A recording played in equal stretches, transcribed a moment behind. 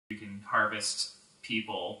harvest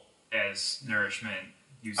people as nourishment,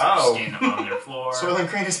 use their skin on their floor. Soylent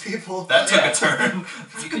Green is people. That took a turn.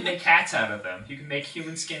 You can make hats out of them. You can make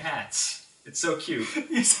human skin hats. It's so cute.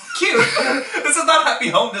 He's so cute. This is not Happy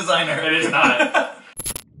Home Designer. It is not.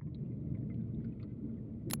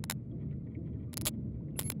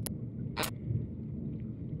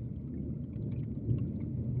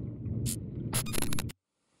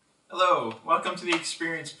 Hello, welcome to the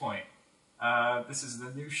Experience Point. This is the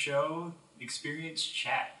new show, Experience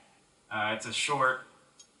Chat. It's a short,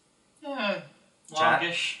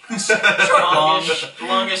 longish,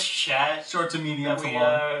 longish chat. Short to medium that to we long.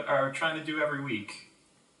 are trying to do every week.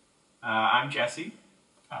 I'm Jesse.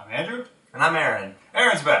 I'm Andrew. And I'm Aaron.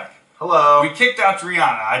 Aaron's back. Hello. We kicked out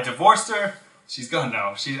Rihanna. I divorced her. She's gone.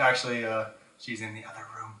 No, she's actually she's in the other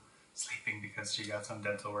room sleeping because she got some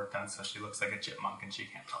dental work done, so she looks like a chipmunk and she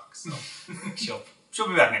can't talk. So she'll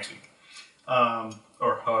be back next week,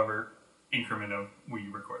 or however increment of we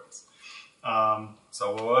record this.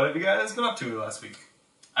 So what have you guys been up to last week?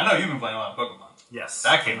 I know you've been playing a lot of Pokemon. Yes.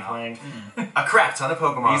 That came out. Playing a crap ton of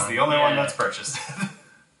Pokemon. He's the only one that's purchased.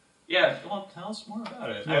 Yeah, well, tell us more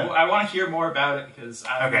about it. Yeah. I want to hear more about it because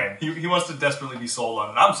He wants to desperately be sold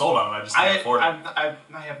on it. I'm sold on it. I just can't afford it.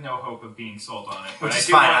 I have no hope of being sold on it. Which is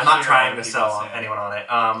fine. I'm not trying to sell anyone on it.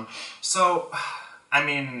 So, I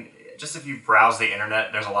mean, just if you browse the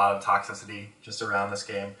internet, there's a lot of toxicity just around this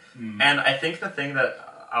game. And I think the thing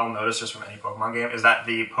that I'll notice just from any Pokemon game is that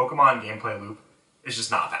the Pokemon gameplay loop is just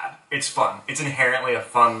not bad. It's fun. It's inherently a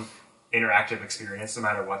fun, interactive experience no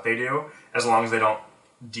matter what they do, as long as they don't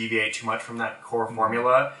deviate too much from that core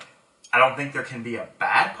formula. I don't think there can be a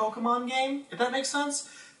bad Pokemon game, if that makes sense.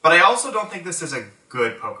 But I also don't think this is a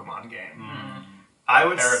good Pokemon game. I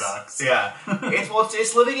would paradox. Yeah.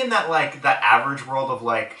 It's living in that that average world of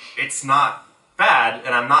it's not bad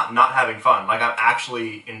and I'm not having fun. Like I'm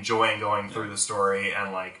actually enjoying going through the story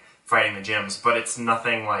and fighting the gyms, but it's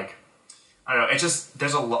nothing I don't know, it's just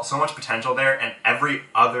there's so much potential there, and every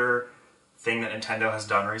other thing that Nintendo has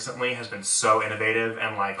done recently has been so innovative,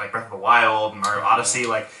 and like Breath of the Wild and Mario Odyssey,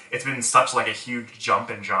 it's been such a huge jump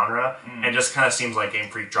in genre, and it just kind of seems like Game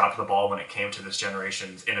Freak dropped the ball when it came to this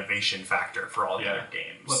generation's innovation factor for all the other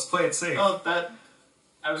games. Let's play it safe. Well,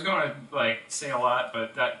 I was going to say a lot,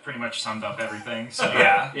 but that pretty much summed up everything. So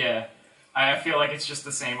Yeah. I feel like it's just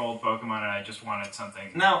the same old Pokemon, and I just wanted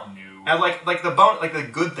something new. And the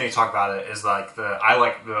good thing to talk about it is the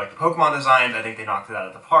Pokemon designs. I think they knocked it out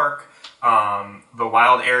of the park. The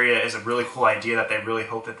wild area is a really cool idea that they really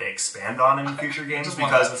hope that they expand on in future games,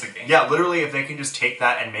 because literally if they can just take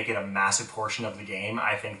that and make it a massive portion of the game,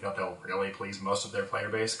 I think that they'll really please most of their player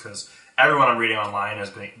base, because everyone I'm reading online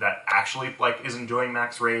that actually is enjoying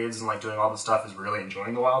max raids and doing all this stuff is really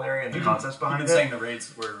enjoying the wild area and the concepts behind it. You've been saying the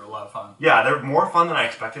raids were a lot of fun. Yeah, they're more fun than I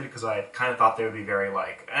expected, because I kind of thought they would be very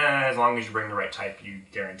as long as you bring the right type, you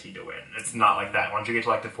guaranteed to win. It's not like that. Once you get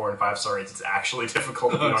to the 4 and 5 star raids, it's actually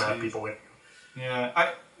difficult if you don't have people with you.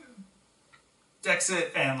 Yeah,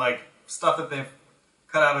 Dexit and stuff that they've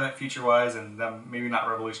cut out of it feature-wise, and them maybe not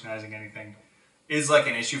revolutionizing anything, is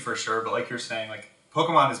an issue for sure. But like you're saying,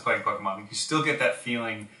 Pokemon is playing Pokemon. You still get that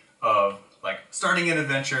feeling of starting an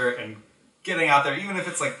adventure and getting out there, even if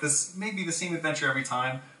it's this maybe the same adventure every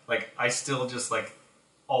time. I still just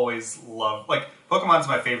always love Pokemon's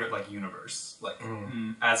my favorite universe.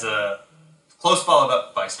 As a close followed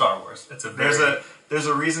up by Star Wars. It's there's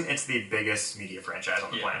a reason it's the biggest media franchise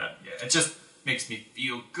on the planet. Yeah, it just makes me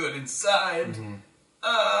feel good inside.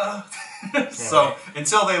 So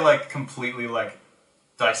until they completely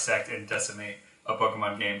dissect and decimate a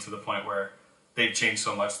Pokemon game to the point where they've changed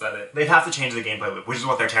so much that they'd have to change the gameplay loop, which is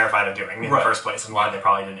what they're terrified of doing in the first place, and why they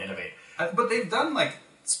probably didn't innovate. But they've done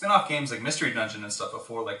spin-off games like Mystery Dungeon and stuff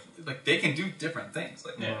before. They can do different things.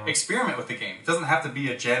 Experiment with the game. It doesn't have to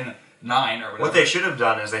be a Gen 9 or whatever. What they should have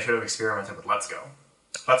done is they should have experimented with Let's Go.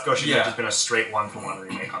 Let's Go should have just been a straight one-for-one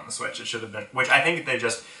remake on the Switch. It should have been, which I think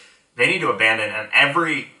they need to abandon. And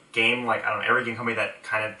every game, every game company that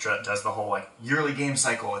kind of does the whole yearly game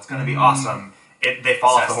cycle, it's going to be awesome. They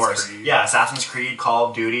fall off the horse. Creed. Yeah, Assassin's Creed, Call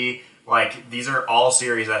of Duty. These are all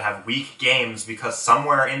series that have weak games because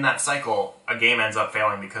somewhere in that cycle, a game ends up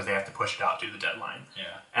failing because they have to push it out to the deadline.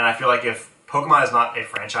 Yeah. And I feel if Pokemon is not a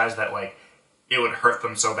franchise that it would hurt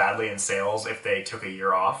them so badly in sales if they took a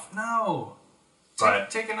year off. No. But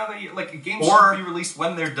take another year. Games should be released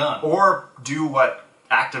when they're done. Or do what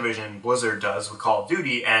Activision Blizzard does with Call of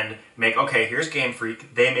Duty and make, here's Game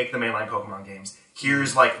Freak. They make the mainline Pokemon games.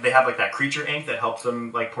 Here's they have that Creature Inc. that helps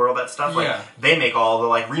them port all that stuff. They make all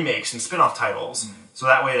the remakes and spin-off titles. So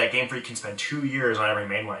that way that Game Freak can spend 2 years on every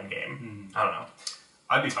mainline game. I don't know.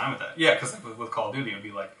 I'd be fine with that. Yeah, because with Call of Duty, it would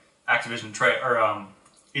be Activision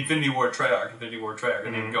Infinity Ward Treyarch, and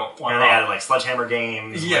they would go one and they added like Sledgehammer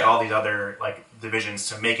Games, like all these other like divisions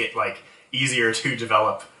to make it like easier to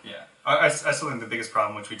develop. Yeah, I still think the biggest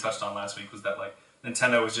problem, which we touched on last week, was that like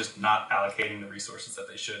Nintendo was just not allocating the resources that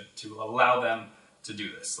they should to allow them to do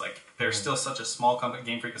this. Like they're still such a small company.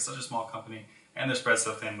 Game Freak is such a small company, and they're spread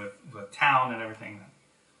so thin with town and everything.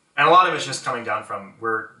 And a lot of it's just coming down from we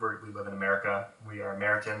live in America. We are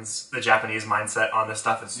Americans. The Japanese mindset on this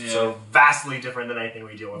stuff is so vastly different than anything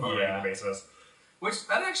we deal with on a regular basis. Which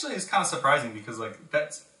that actually is kind of surprising because like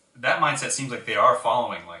that mindset seems like they are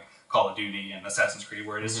following like Call of Duty and Assassin's Creed,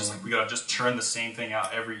 where it is just like we gotta just churn the same thing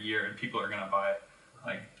out every year and people are gonna buy it.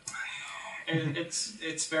 Like, and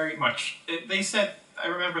it's very much. They said. I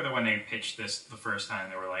remember that when they pitched this the first time,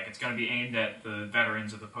 they were like, "It's going to be aimed at the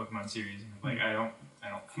veterans of the Pokemon series." And I'm like, I don't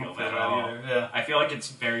feel that at all. Yeah. I feel like it's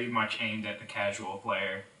very much aimed at the casual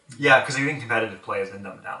player. Yeah, because even competitive play has been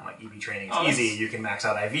dumbed down. Like EV training is easy. You can max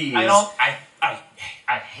out IVs.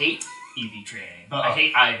 I hate EV training. I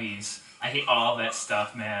hate IVs. I hate all that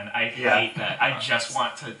stuff, man. I hate that. I just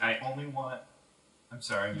want to. I only want. I'm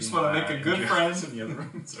sorry. You just want to make a good friend in the other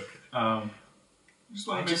room. It's okay. You just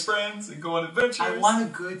want to make friends and go on adventures. I want a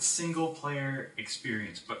good single player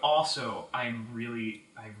experience, but also I really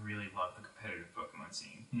love the competitive Pokemon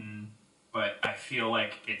scene. But I feel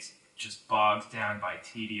like it's just bogged down by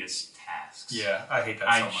tedious tasks. Yeah, I hate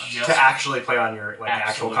that so much. To actually play on your like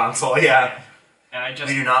actual console, and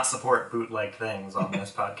we do not support bootleg things on this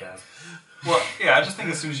podcast. Well, yeah, I just think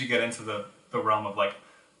as soon as you get into the realm of like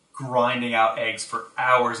grinding out eggs for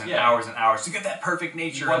hours and hours and hours to get that perfect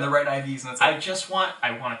nature and the right IVs, and it's like,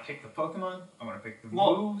 I want to pick the Pokemon, I want to pick the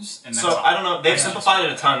moves, and that's so all. I don't know. They've simplified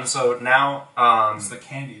it a ton. So now, it's the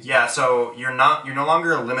candies. Yeah, so you're no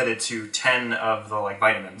longer limited to 10 of the like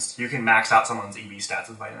vitamins. You can max out someone's EV stats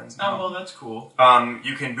with vitamins now. Oh well, that's cool.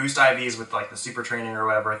 You can boost IVs with like the super training or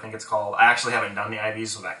whatever I think it's called. I actually haven't done the IVs,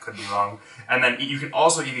 so that could be wrong. And then you can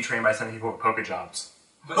also EV train by sending people with Pokejobs.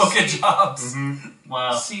 Jobs.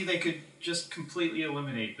 Wow. See, they could just completely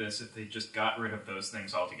eliminate this if they just got rid of those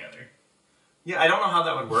things altogether. Yeah, I don't know how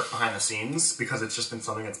that would work behind the scenes because it's just been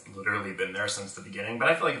something that's literally been there since the beginning. But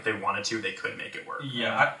I feel like if they wanted to, they could make it work.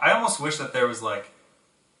 Yeah, I almost wish that there was like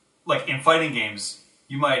in fighting games,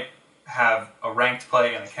 you might have a ranked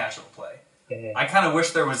play and a casual play. I kind of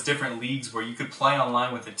wish there was different leagues where you could play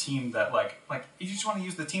online with a team that like if you just want to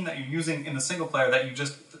use the team that you're using in the single player that you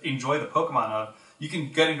just enjoy the Pokemon of, you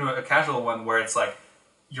can get into a casual one where it's like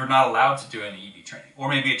you're not allowed to do any EV training, or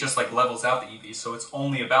maybe it just like levels out the EV, so it's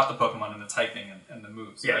only about the Pokemon and the typing and the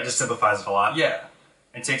moves. Yeah, right? It just simplifies it a lot. Yeah,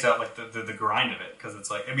 it takes out like the grind of it because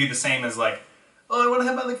it's like it'd be the same as like, oh, I want to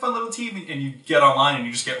have my like fun little team, and you get online and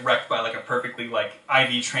you just get wrecked by like a perfectly like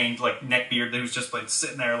IV trained like neckbeard who's just like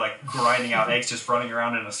sitting there like grinding out eggs, just running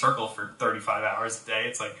around in a circle for 35 hours a day.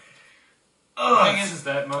 It's like. The thing is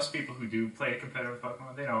that most people who do play competitive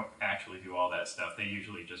Pokemon, they don't actually do all that stuff. They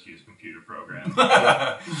usually just use computer programs.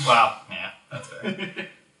 Wow. Yeah, that's fair.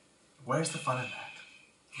 Where's the fun in that?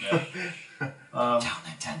 Yeah. Tell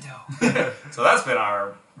Nintendo. So that's been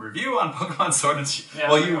our review on Pokemon Sword and Shield.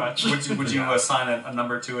 Yeah, well, would you assign a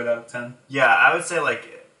number to it out of 10? Yeah, I would say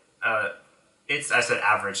like I said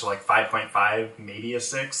average, so like 5.5, maybe a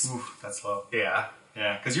 6. Oof, that's low. Yeah.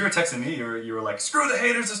 Yeah, because you were texting me, you were like, screw the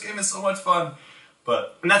haters, this game is so much fun.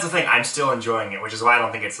 And that's the thing, I'm still enjoying it, which is why I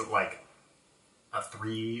don't think it's like a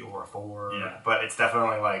 3 or a 4. Yeah. But it's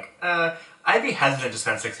definitely like, I'd be hesitant to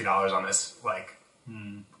spend $60 on this, like,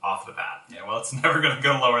 off the bat. Yeah, well, it's never going to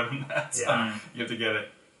go lower than that. So Yeah. you have to get it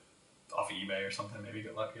off of eBay or something, maybe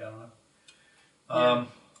get lucky, I don't know.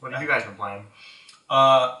 What have you guys been playing?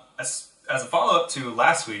 As a follow-up to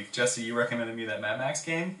last week, Jesse, you recommended me that Mad Max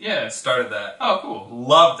game. Yeah. Started that. Oh, cool.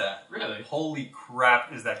 Love that. Really? Holy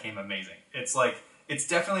crap, is that game amazing. It's like, it's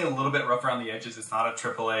definitely a little bit rough around the edges. It's not a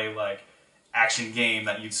AAA, like, action game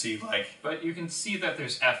that you'd see, like... But you can see that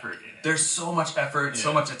there's effort in it. There's so much effort,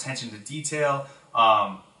 so much attention to detail.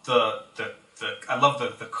 I love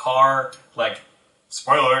the car, like,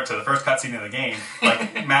 spoiler alert to the first cutscene of the game,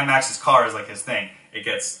 like, Mad Max's car is like his thing. It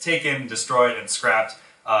gets taken, destroyed, and scrapped.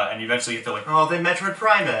 And eventually you have to like... Oh, they Metroid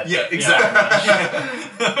Prime it. Yeah, exactly.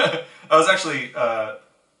 I was actually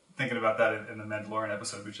thinking about that in the Mandalorian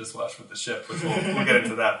episode we just watched with the ship, which we'll get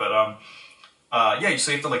into that. But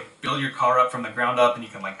so you have to like build your car up from the ground up, and you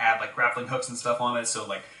can like add like grappling hooks and stuff on it. So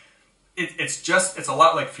like it's a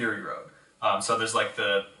lot like Fury Road. So there's like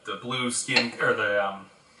the blue skin or the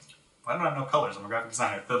I don't have no colors. I'm a graphic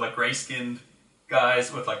designer. The like gray skinned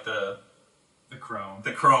guys with like the chrome.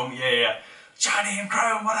 The chrome, yeah. Shiny and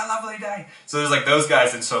chrome, what a lovely day. So there's like those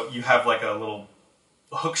guys, and so you have like a little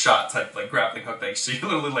hook shot type, like grappling hook thing. So you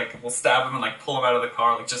literally like will stab him and like pull him out of the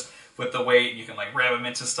car, like just with the weight. You can like ram him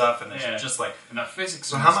into stuff, and it's just like and the physics.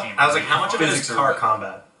 So how much? I was like, how much of it is car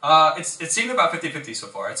combat? It's seemed about 50-50 so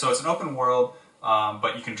far. So it's an open world,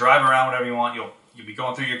 but you can drive around whatever you want. You'll be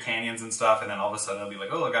going through your canyons and stuff, and then all of a sudden it'll be like,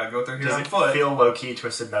 oh, I gotta go through here Does on it foot. feel low key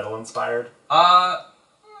Twisted Metal inspired? No.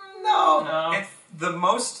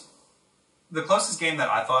 It's the closest game that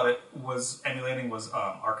I thought it was emulating was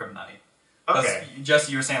Arkham Knight. Okay.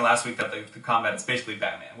 Jesse, you were saying last week that the combat is basically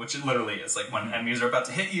Batman, which it literally is. Like when enemies are about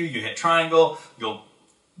to hit you, you hit triangle, you'll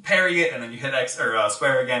parry it, and then you hit X or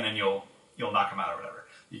square again, and you'll knock them out or whatever.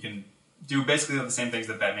 You can do basically the same things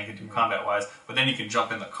that Batman can do combat-wise, but then you can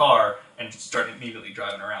jump in the car and start immediately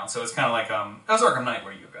driving around. So it's kind of like that was Arkham Knight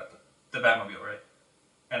where you got the Batmobile, right?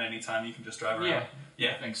 At any time you can just drive around.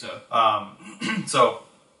 Yeah, I think so. So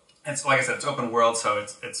it's like I said, it's open world, so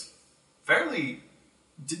it's fairly.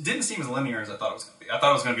 Didn't seem as linear as I thought it was going to be. I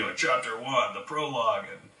thought it was going to be like Chapter 1, the prologue,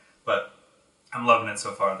 but I'm loving it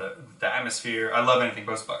so far. The atmosphere, I love anything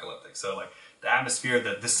post-apocalyptic. So like the atmosphere,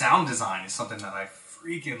 the sound design is something that I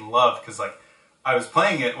freaking love because like I was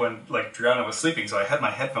playing it when like Driana was sleeping, so I had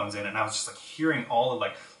my headphones in and I was just like hearing all the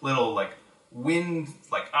like little like wind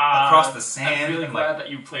like across the sand. I'm really and, glad like, that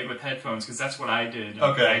you played with headphones because that's what I did.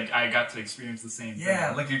 Okay. I got to experience the same thing.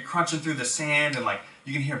 Yeah, like you're crunching through the sand and like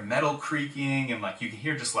you can hear metal creaking and like you can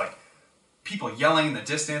hear just like people yelling in the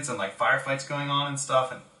distance and like firefights going on and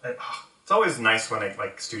stuff. And it's always nice when a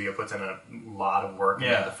like studio puts in a lot of work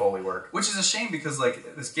into the Foley work. Which is a shame because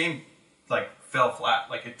like this game like fell flat.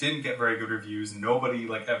 Like it didn't get very good reviews. Nobody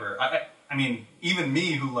like ever. I mean, even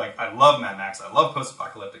me who like I love Mad Max. I love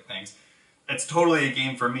post-apocalyptic things. It's totally a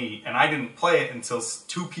game for me, and I didn't play it until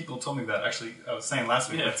two people told me about it. Actually, I was saying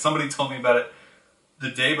last week that somebody told me about it the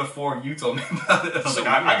day before you told me about it. I was like,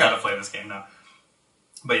 I gotta play this game now.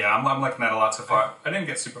 But yeah, I'm liking that a lot so far. I didn't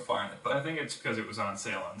get super far in it, but I think it's because it was on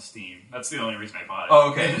sale on Steam. That's the only reason I bought it.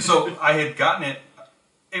 Oh, okay. So I had gotten it.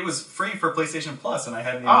 It was free for PlayStation Plus, and I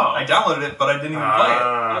hadn't. I downloaded it, but I didn't even play it.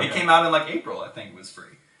 Okay. It came out in like April, I think. It was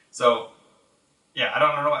free. So yeah, I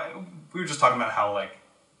don't know. We were just talking about how like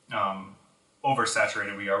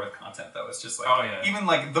oversaturated we are with content, though. It's just like even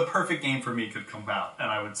like the perfect game for me could come out, and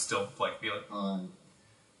I would still like be like, oh,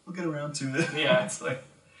 we'll get around to it. Yeah, it's like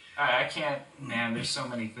I can't. Man, there's so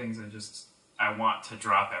many things I want to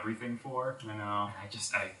drop everything for. I know.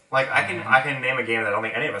 I can name a game that I don't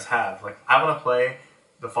think any of us have. Like I want to play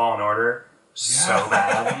The Fallen Order so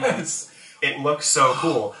bad. It looks so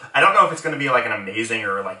cool. I don't know if it's going to be like an amazing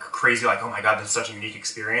or like crazy, like, oh my god, this is such a unique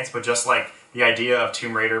experience, but just like the idea of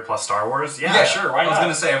Tomb Raider plus Star Wars, yeah, sure, why not? I was going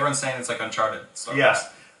to say, everyone's saying it's like Uncharted Star Wars,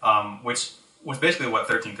 which was basically what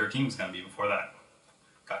 1313 was going to be before that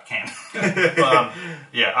got canned. But,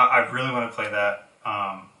 I really want to play that.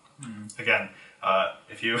 Again,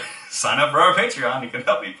 if you sign up for our Patreon, you can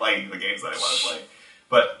help me play the games that I want to play.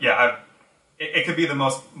 But yeah, it could be the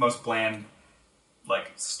most bland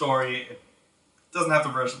like story. It doesn't have to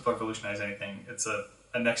revolutionize anything. It's a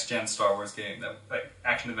next-gen Star Wars game, like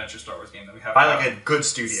action-adventure Star Wars game that we have by like a good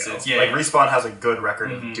studio. Respawn has a good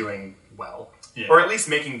record of doing well. Yeah. Or at least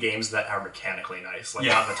making games that are mechanically nice. Like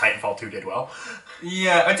not the Titanfall 2 did well.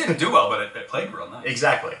 Yeah, it didn't do well, but it played real nice.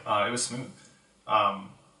 Exactly. It was smooth. And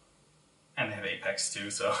they have Apex too,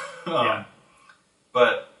 so...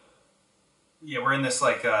 But, yeah, we're in this,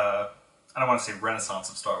 like, I don't want to say renaissance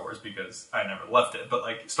of Star Wars because I never left it, but,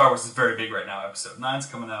 like, Star Wars is very big right now. Episode 9's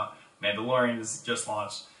coming out. Mandalorian is just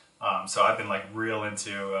launched. So I've been, like, real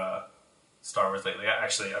into Star Wars lately.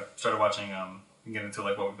 I've started watching... get into,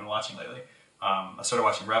 like, what we've been watching lately. I started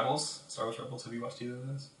watching Rebels. Star Wars Rebels. Have you watched either of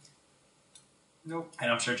those? Nope.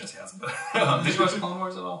 And I'm sure Jesse hasn't. But did you watch Clone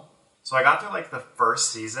Wars at all? So I got through like the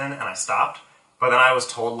first season and I stopped, but then I was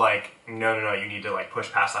told like, no, you need to like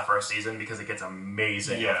push past that first season because it gets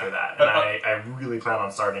amazing after that. And I really plan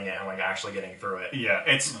on starting it and like actually getting through it. Yeah,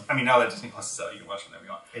 it's. I mean, now that Disney Plus is out, you can watch whenever you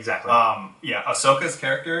want. Exactly. Ahsoka's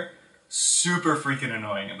character super freaking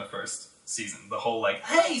annoying in the first season. The whole like,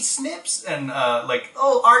 hey, Snips, and like,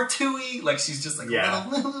 oh, R2-y, like she's just like, and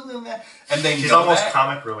they she's know almost that.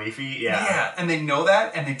 comic reliefy, yeah, and they know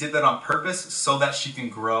that, and they did that on purpose so that she can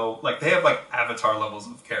grow. Like they have like Avatar levels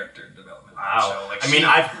of character development. Wow. In the show. Like, I mean,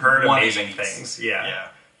 I've heard amazing things. Yeah.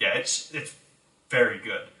 It's very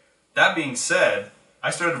good. That being said,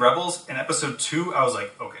 I started Rebels in episode 2. I was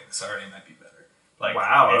like, okay, this already might be better. Like,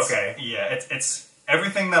 wow. Okay. Yeah, it's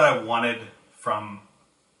everything that I wanted from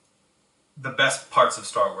the best parts of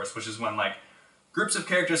Star Wars, which is when like groups of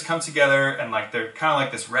characters come together and like they're kind of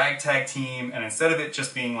like this ragtag team, and instead of it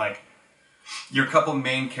just being like your couple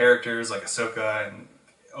main characters like Ahsoka and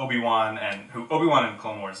Obi-Wan, and Obi-Wan in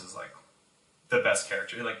Clone Wars is like the best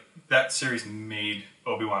character. Like, that series made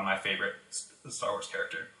Obi-Wan my favorite Star Wars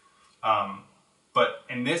character. But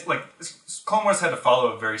in this, like, Clone Wars had to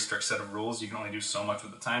follow a very strict set of rules. You can only do so much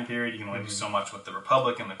with the time period. You can only do so much with the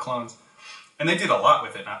Republic and the clones. And they did a lot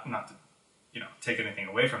with it, not to, take anything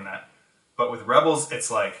away from that. But with Rebels, it's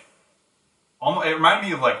like, almost, it reminded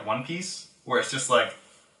me of, like, One Piece, where it's just, like,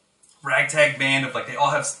 ragtag band of, like, they all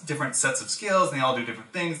have different sets of skills, and they all do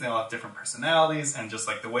different things, they all have different personalities, and just,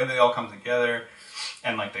 like, the way they all come together,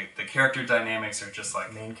 and, like, the character dynamics are just,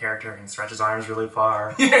 like... Main character can stretch his arms really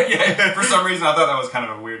far. yeah. For some reason, I thought that was kind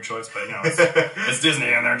of a weird choice, but, it's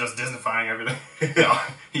Disney, and they're just Disneyfying everything. No,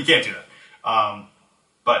 you can't do that.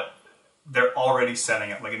 But they're already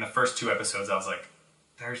setting up, like, in the first 2 episodes, I was like,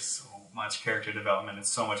 there's so much character development and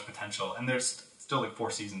so much potential, and there's still, like, 4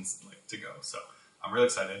 seasons, like, to go, so I'm really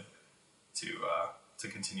excited to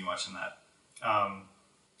continue watching that.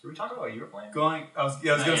 Did we talk about what you were playing? I was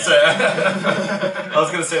gonna say. I was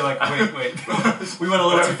gonna say, like, wait. We went a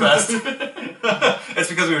little too fast. It's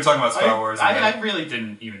because we were talking about Star Wars. I really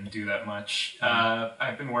didn't even do that much.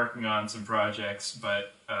 I've been working on some projects,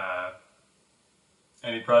 but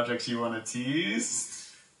any projects you want to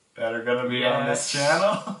tease that are gonna be on this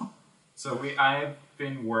channel? So I've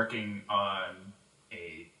been working on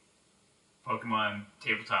a Pokemon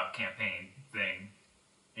tabletop campaign thing,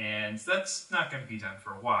 and that's not going to be done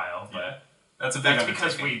for a while. But that's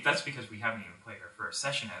because we haven't even played our first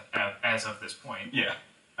session as of this point. Yeah.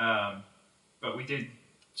 But we did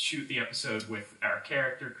shoot the episode with our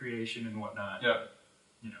character creation and whatnot. Yeah.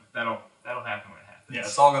 That'll happen when it happens. Yeah,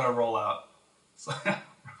 it's all gonna roll out.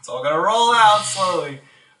 It's all gonna roll out slowly.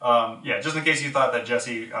 Just in case you thought that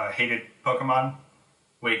Jesse hated Pokemon.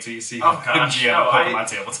 Wait till you see Pokemon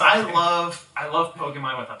tabletop. I love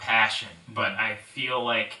Pokemon with a passion, but I feel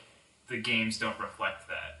like the games don't reflect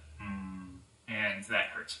that, and that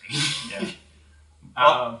hurts me. Yeah.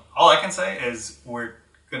 All I can say is we're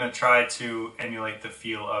gonna try to emulate the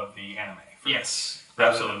feel of the anime.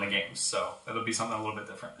 Rather than the games, so it'll be something a little bit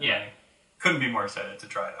different. Yeah. I couldn't be more excited to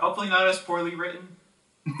try it out. Hopefully not as poorly written.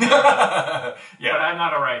 But I'm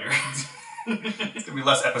not a writer. It's going to be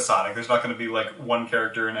less episodic. There's not going to be, like, one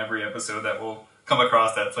character in every episode that will come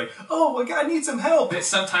across that's like, oh, my God, I need some help. It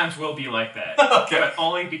sometimes will be like that. Okay. But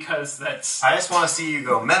only because that's... I just want to see you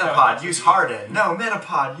go, Metapod, use Harden. No,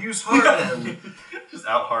 Metapod, use Harden. Just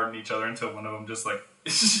out-harden each other until one of them just, like...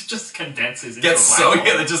 just condenses into a black hole.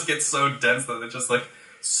 Yeah, they just get so dense that they just, like,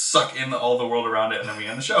 suck in all the world around it, and then we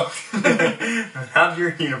end the show. How did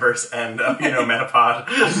your universe end up, Metapod?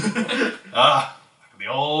 The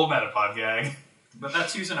old Metapod gag. But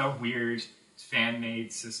that's using a weird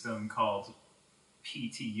fan-made system called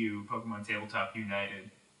PTU, Pokemon Tabletop United.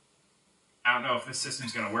 I don't know if this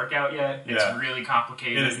system's going to work out yet. It's really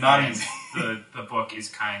complicated. It is not easy. The book is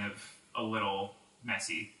kind of a little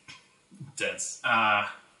messy. Dense.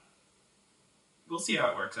 We'll see how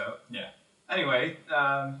it works out. Yeah. Anyway,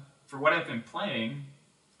 for what I've been playing,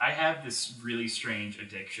 I have this really strange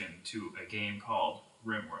addiction to a game called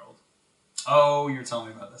RimWorld. Oh, you're telling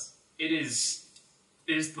me about this. It is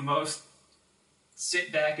the most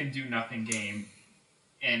sit back and do nothing game,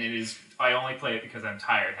 and I only play it because I'm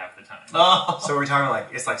tired half the time. Oh. So we're talking like,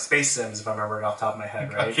 it's like Space Sims, if I remember it off the top of my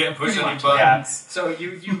head, right? I can't push any buttons. Yeah. So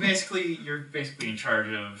you're basically in charge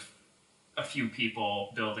of a few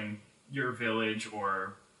people building your village,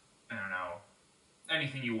 or I don't know,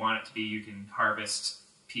 anything you want it to be. You can harvest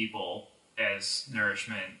people as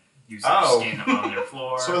nourishment. Use their skin on their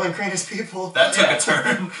floor. Soylent Green is people. That took a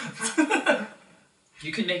turn.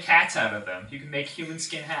 You can make hats out of them. You can make human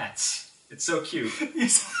skin hats. It's so cute. You're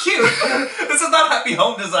so cute. This is not Happy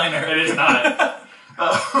Home Designer. It is not.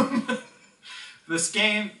 This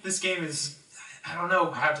game is, I don't know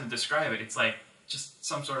how to describe it. It's like just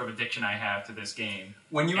some sort of addiction I have to this game.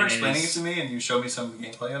 When you were explaining it to me and you showed me some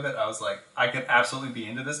gameplay of it, I was like, I could absolutely be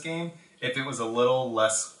into this game if it was a little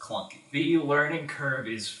less clunky. The learning curve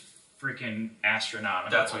is freaking astronomical.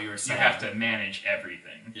 That's what you were saying. You have to manage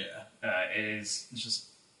everything. Yeah.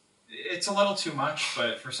 It's a little too much,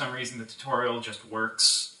 but for some reason the tutorial just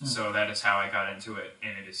works, so that is how I got into it,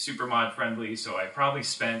 and it is super mod friendly, so I probably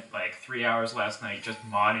spent like 3 hours last night just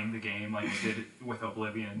modding the game like I did with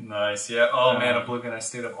Oblivion. Nice, yeah. Oh man, Oblivion, I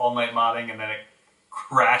stayed up all night modding, and then it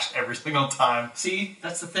crashed every single time. See,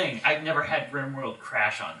 that's the thing. I've never had RimWorld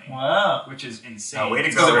crash on me. Wow. Which is insane. Oh, way to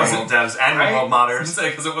go, RimWorld devs and RimWorld modders.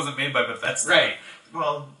 Because it wasn't made by Bethesda. Right.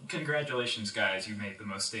 Well, congratulations, guys. You made the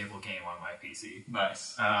most stable game on my PC.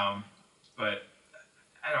 Nice. But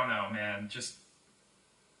I don't know, man.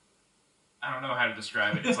 I don't know how to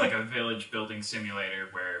describe it. It's like a village building simulator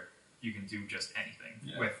where you can do just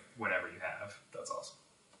anything with whatever you have. That's awesome.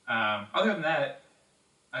 Other than that,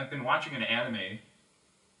 I've been watching an anime,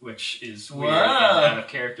 which is weird Wow. and out of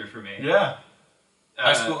character for me. Yeah.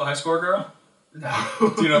 High score girl?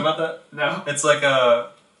 No. Do you know about that? No. It's like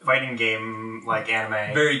a Fighting game like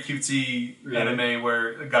anime. very cutesy Really? anime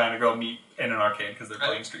where a guy and a girl meet in an arcade because they're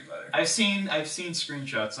playing Street Fighter. I've seen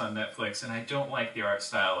screenshots on Netflix, and I don't like the art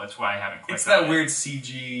style. That's why I haven't clicked It's on that it. weird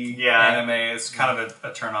CG Yeah. anime. It's kind of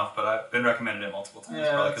a turn off, but I've been recommended it multiple times.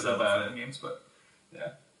 Yeah, Probably because that's I love about fighting games. But yeah,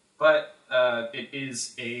 But it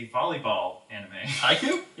is a volleyball anime.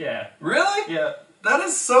 IQ? Yeah. Really? Yeah. That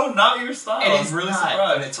is so not your style. It is I'm really not,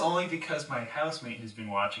 surprised. but it's only because my housemate has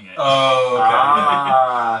been watching it. Oh, okay.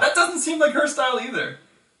 Ah. That doesn't seem like her style either.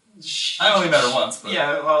 I only met her once, but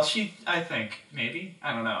Yeah, well, I think, maybe.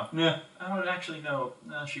 I don't know. yeah, I don't actually know.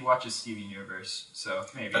 No, she watches Steven Universe, so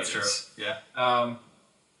maybe that's it true. is. Yeah,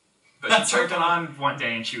 But That's she turned so it on one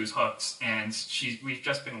day and she was hooked, and we've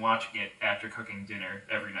just been watching it after cooking dinner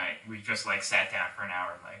every night. We've just like sat down for an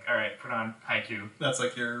hour and like, all right, put on Haiku. that's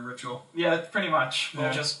like your ritual. Yeah, pretty much. We'll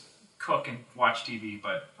Yeah. just cook and watch TV,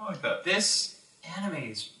 but I like that. this anime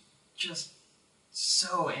is just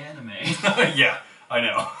so anime. Yeah, I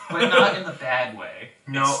know. But not in the bad way.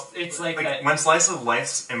 No, It's like that. when slice of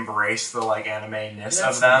life embrace the like anime-ness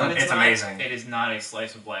Yes, of them, but it's not- amazing. It is not a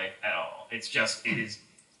slice of life at all. It is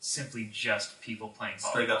simply just people playing volleyball.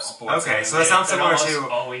 Straight up sports. Okay, so anime. that sounds It similar almost to.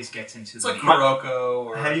 always gets into It's the like meat. Kuroko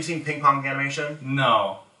or Have you seen ping pong animation?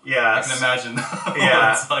 No, Yeah, I can imagine.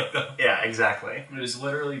 Yeah. It's like that. Yeah, exactly. It is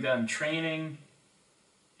literally them training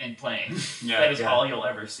and playing. Yeah, That is yeah. all you'll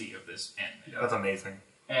ever see of this anime. That's amazing.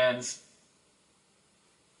 And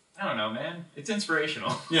I don't know, man. It's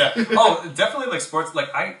inspirational. Yeah. Oh, definitely like sports.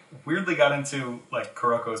 Like I weirdly got into like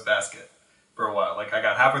Kuroko's Basket for a while. Like I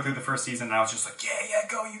got halfway through the first season and I was just like, yeah,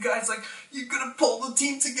 go, you guys! Like you're gonna pull the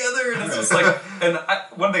team together. And it's just like, and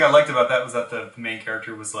one thing I liked about that was that the main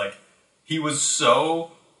character was like, he was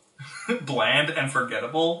so bland and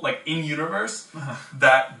forgettable, like in universe,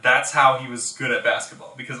 that's how he was good at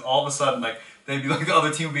basketball. Because all of a sudden, like they'd be like the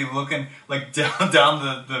other team would be looking like down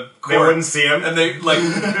the court. They wouldn't see him. And they like,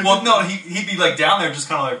 well, no, he'd be like down there just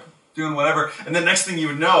kind of like doing whatever, and then next thing you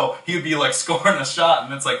would know, he would be like scoring a shot,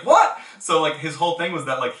 and it's like, what? So like his whole thing was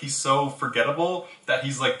that like he's so forgettable that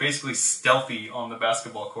he's like basically stealthy on the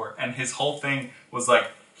basketball court, and his whole thing was like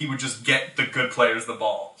he would just get the good players the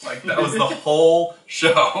ball. Like that was the whole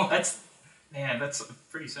show. That's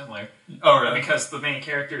pretty similar. Oh really? Because the main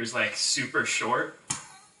character is like super short,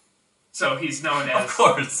 so he's known as. Of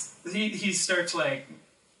course. He starts like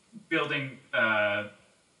building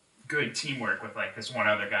good teamwork with like this one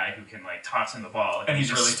other guy who can like toss him the ball, And he he's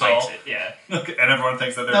just really spikes tall? It. Yeah. Okay, and everyone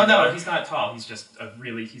thinks that they're No, better. he's not tall. He's just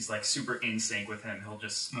he's like super in sync with him. He'll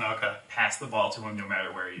just Okay. pass the ball to him no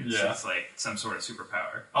matter where he is. Yeah. It's like some sort of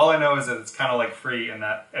superpower. All I know is that it's kind of like free, and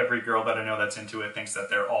that every girl that I know that's into it thinks that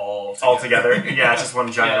they're all All together. Yeah, it's just one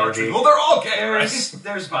giant Yeah, orgy. Well, they're all gay, right?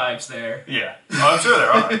 There's vibes there. Yeah. Oh, I'm sure there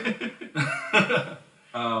are.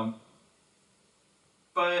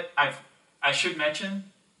 But I should mention,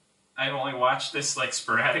 I've only watched this like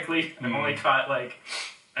sporadically. I've only caught like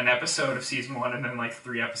an episode of season 1 and then like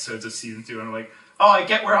 3 episodes of season 2, and I'm like, oh, I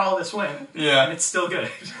get where all this went. Yeah. And it's still good.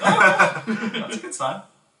 That's a good sign.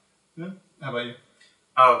 Yeah. How about you?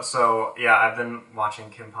 Oh, so yeah, I've been watching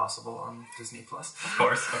Kim Possible on Disney Plus. Of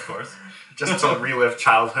course. Just to relive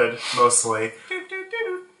childhood, mostly.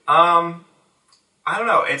 I don't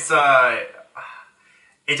know.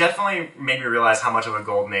 It definitely made me realize how much of a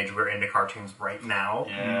golden age we're into cartoons right now.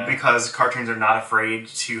 Yeah. Because cartoons are not afraid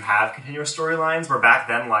to have continuous storylines. Where back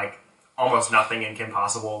then, like almost nothing in Kim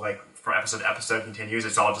Possible, like from episode to episode continues.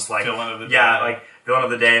 It's all just like Villain of the yeah, day. like villain of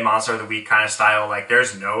the day, monster of the week kind of style. Like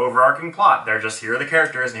there's no overarching plot. They're just here are the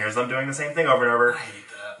characters, and here's them doing the same thing over and over. I hate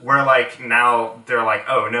that. Where like now they're like,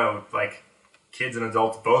 oh no, like kids and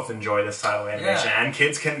adults both enjoy this style of animation, Yeah. and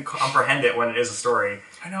kids can comprehend it when it is a story.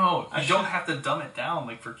 I know. You don't have to dumb it down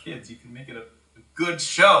like for kids. You can make it a good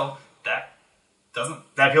show that doesn't.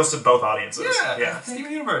 That appeals to both audiences. Yeah.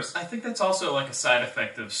 Steven Universe. I think that's also like a side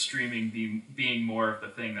effect of streaming being more of the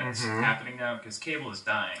thing that's Mm-hmm. happening now, because cable is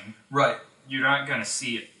dying. Right. You're not going to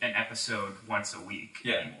see an episode once a week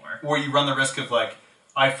anymore. Or you run the risk of like,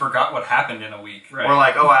 I forgot what happened in a week. Right. Or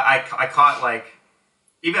like, oh, I caught like,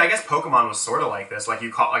 even I guess Pokemon was sort of like this. Like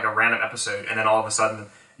you caught like a random episode, and then all of a sudden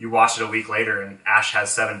you watch it a week later, and Ash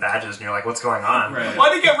has 7 badges, and you're like, what's going on? Right. Why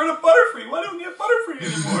did you get rid of Butterfree? Why don't we have Butterfree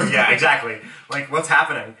anymore? Yeah, exactly. Like, what's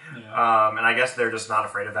happening? Yeah. And I guess they're just not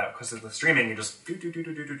afraid of that because of the streaming. You just do,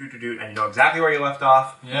 and you know exactly where you left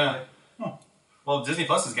off. Yeah. Huh. Well, Disney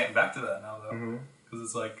Plus is getting back to that now, though. Because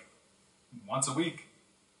it's like once a week.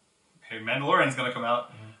 Hey, Mandalorian's going to come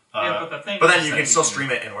out. Yeah, but the thing but is then you that can still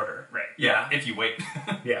stream it in order. Right. Yeah, if you wait.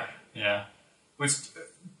 Yeah. Yeah. Which,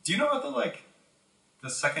 do you know what the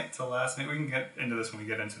second to last, maybe we can get into this when we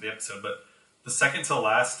get into the episode, but the second to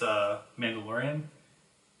last Mandalorian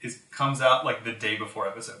comes out like the day before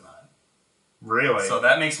episode 9. Really? So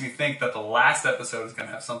that makes me think that the last episode is going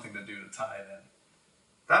to have something to do to tie it in.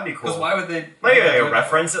 That'd be cool. Because why would they... Maybe a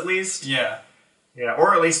reference at least? Yeah. Yeah,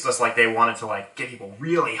 or at least just like they wanted to like get people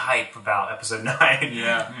really hype about episode 9.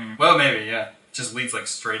 Yeah. Well, maybe, yeah. Just leads like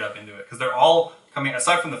straight up into it. Because they're all coming,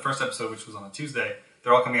 aside from the first episode, which was on a Tuesday,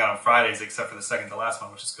 they're all coming out on Fridays except for the second to last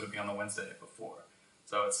one, which is going to be on the Wednesday before.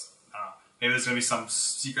 So it's, I don't know, maybe there's going to be some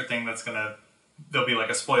secret thing that's going to, there'll be like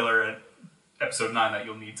a spoiler at episode 9 that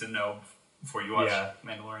you'll need to know before you watch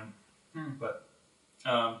Mandalorian. But,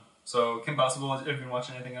 so Kim Possible, have you been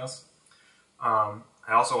watching anything else?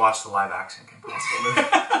 I also watched the live action Kim Possible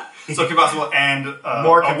movie. So Kim Possible and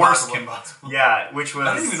More a Kim worse Possible. Kim Possible. Yeah, which was...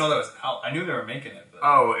 I didn't even know that was out. I knew they were making it. But...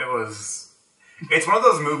 Oh, it was... It's one of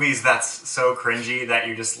those movies that's so cringy that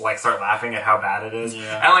you just like start laughing at how bad it is.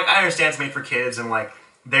 Yeah. And like I understand it's made for kids and like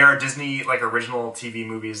there are Disney like original TV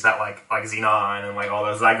movies that like Xenon and like all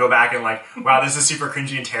those. I go back and like, wow, this is super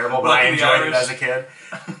cringy and terrible, but Lucky I the enjoyed it Irish. as a kid.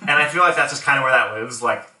 And I feel like that's just kind of where that lives.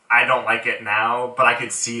 Like I don't like it now, but I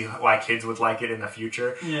could see why kids would like it in the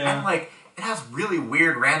future. Yeah. And like it has really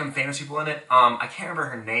weird random famous people in it. I can't remember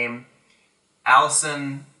her name.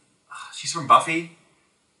 Allison. She's from Buffy.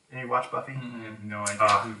 Any watch Buffy? I have no idea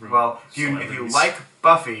who wrote Well, if you celebrities. like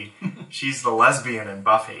Buffy, she's the lesbian in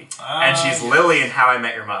Buffy, and she's Lily in How I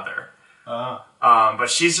Met Your Mother. But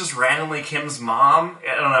she's just randomly Kim's mom.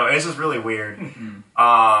 I don't know. It's just really weird.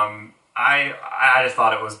 I just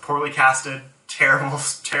thought it was poorly casted, terrible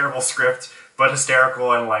script, but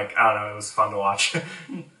hysterical and like I don't know. It was fun to watch.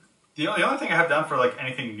 The only thing I have down for like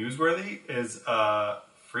anything newsworthy is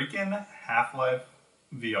freaking Half-Life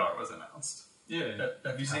VR was announced. Yeah.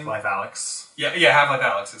 Have you seen Half-Life Alyx. Yeah, Half-Life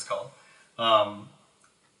Alyx is called. I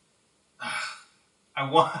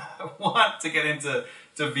want to get into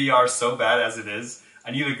VR so bad as it is.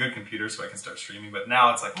 I need a good computer so I can start streaming, but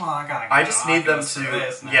now it's like, well, I just need them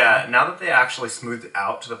to, now that they actually smoothed it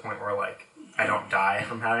out to the point where, like, I don't die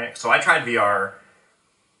from having it. So I tried VR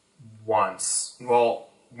once. Well,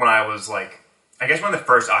 when I was, like, I guess when the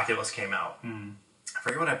first Oculus came out. I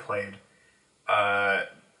forget what I played.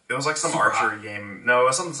 It was like some Super archery game. No, it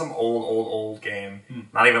was some old game.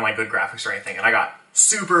 Not even, like, good graphics or anything. And I got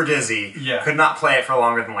super dizzy. Yeah. Could not play it for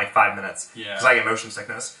longer than, like, 5 minutes. Yeah. Because I get motion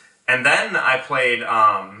sickness. And then I played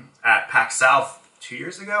at PAX South 2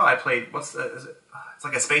 years ago. I played it's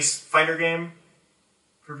like a space fighter game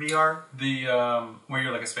for VR. The where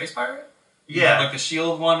you're like a space pirate. You Yeah. have, like the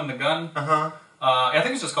shield one and the gun. I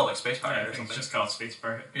think it's just called like Space Pirate Yeah, or I think something. it's just called Space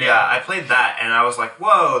Pirate. Yeah, I played that, and I was like,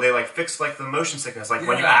 whoa, they like fixed like the motion sickness. Like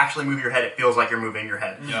when you Yeah. actually move your head, it feels like you're moving your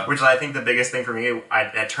head. Yeah. Which is, I think, the biggest thing for me.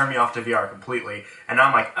 It turned me off to VR completely. And now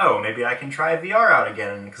I'm like, oh, maybe I can try VR out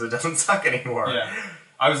again, because it doesn't suck anymore. Yeah.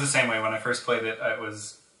 I was the same way when I first played it. It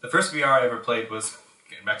was the first VR I ever played was,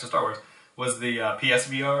 getting back to Star Wars, was the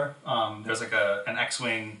PSVR. There's like an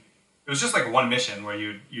X-Wing. It was just like one mission where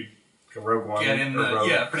you'd Like a Rogue One. get in or the- Rogue,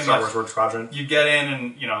 yeah, pretty Star much. Wars Rogue Squadron. you get in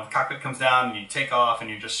and, you know, the cockpit comes down and you take off and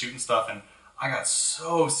you're just shooting stuff. And I got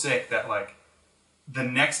so sick that, like, the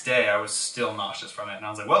next day I was still nauseous from it. And I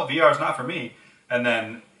was like, well, VR is not for me. And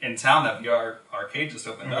then in town, that VR arcade just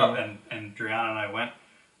opened up and Driana and I went.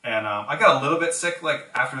 And I got a little bit sick, like,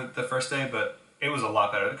 after the first day, but it was a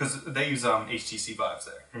lot better because they use HTC Vives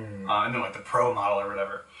there. And then, like, the Pro model or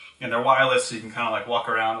whatever. And they're wireless, so you can kind of, like, walk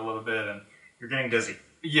around a little bit. And You're getting dizzy.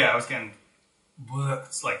 yeah, I was getting,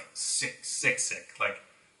 it's like sick, like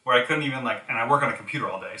where I couldn't even like, and I work on a computer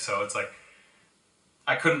all day, so it's like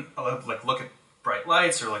I couldn't like look at bright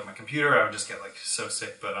lights or like my computer. I would just get like so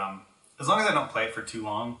sick. But as long as I don't play it for too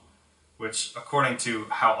long, which according to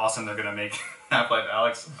how awesome they're gonna make Half-Life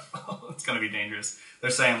Alyx, it's gonna be dangerous. They're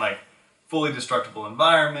saying like fully destructible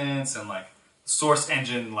environments and like source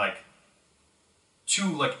engine like to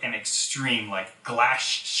like an extreme, like glass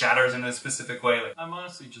shatters in a specific way. Like, I'm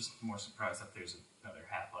honestly just more surprised that there's another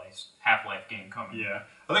Half-Life game coming. yeah,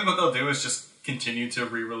 I think what they'll do is just continue to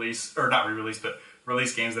re-release, or not re-release, but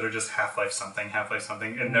release games that are just Half-Life something,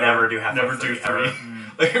 and Never do Half-Life 3 3. ever.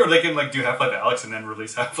 Like, or they can like do Half-Life Alyx and then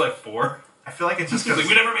release Half-Life 4. I feel like it's just Like, because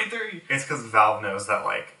we never made 3. it's because Valve knows that,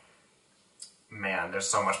 like, man, there's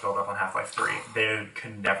so much build up on Half-Life 3. They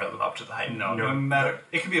can never live up to the hype. No matter.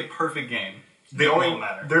 It could be a perfect game. They It only won't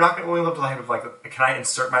matter. they're not going to only live up to the hype of like, can I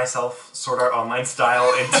insert myself Sword Art Online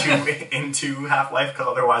style into Half-Life? Because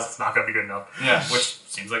otherwise it's not going to be good enough. Yeah, which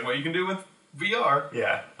seems like what you can do with VR.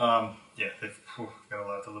 Yeah. Yeah, they've got a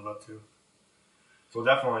lot to live up to. we'll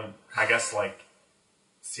definitely, I guess, like,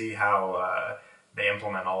 see how they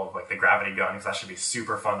implement all of like the gravity gun, because that should be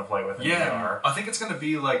super fun to play with in VR. I think it's going to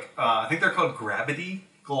be like I think they're called gravity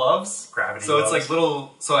gloves. Gravity so gloves. It's like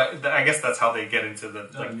little. So I guess that's how they get into the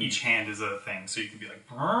like each hand is a thing. So you can be like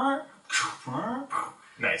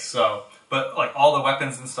nice. So, but like all the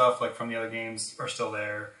weapons and stuff like from the other games are still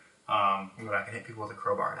there. I can hit people with a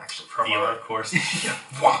crowbar and actually Crowbar, of course.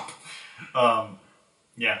 Whop.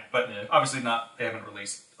 But obviously not. They haven't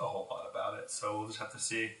released a whole lot about it, so we'll just have to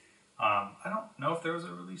see. I don't know if there was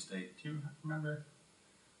a release date. Do you remember?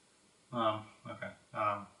 Okay.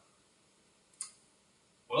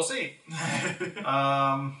 We'll see. The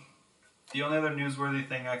only other newsworthy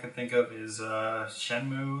thing I can think of is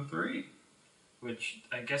Shenmue 3. Which,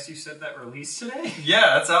 I guess you said that released today?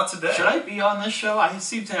 Yeah, that's out today. Should I be on this show? I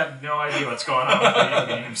seem to have no idea what's going on with video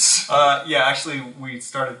games. Actually, we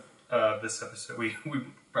started this episode. We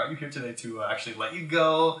brought you here today to actually let you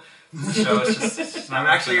go. The show is just I'm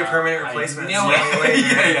actually your permanent replacement.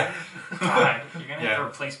 Yeah. God, you're gonna have to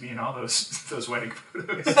replace me in all those wedding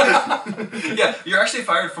photos. Yeah, you're actually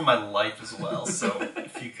fired from my life as well. So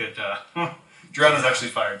if you could, Joanna's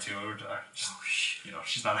actually fired too.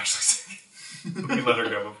 She's not actually sick. We let her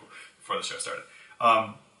go before the show started.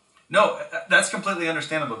 No, that's completely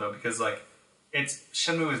understandable though, because like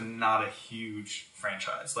Shenmue is not a huge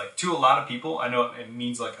franchise. Like to a lot of people, I know it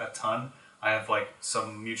means like a ton. I have like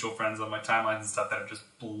some mutual friends on my timelines and stuff that are just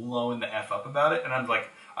blowing the F up about it, and I'm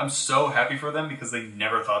so happy for them because they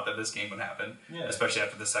never thought that this game would happen, especially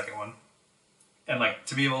after the second one. And like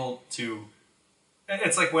to be able to,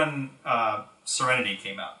 it's like when Serenity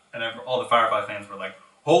came out, and all the Firefly fans were like,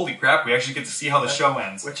 "Holy crap, we actually get to see how the show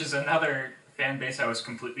ends." Which is another fan base I was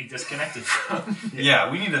completely disconnected from. Yeah,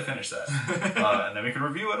 we need to finish that, and then we can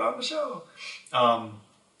review it on the show.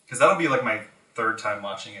 Because that'll be like my third time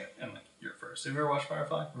watching it, and like your first. Have you ever watched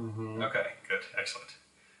Firefly? Mm-hmm. Okay, good, excellent.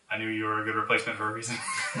 I knew you were a good replacement for a reason.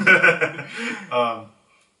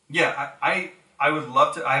 I would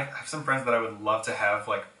love to. I have some friends that I would love to have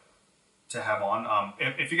on.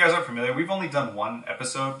 If you guys aren't familiar, we've only done one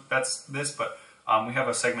episode. That's this, but we have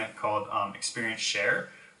a segment called Experience Share.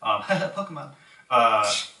 Pokemon.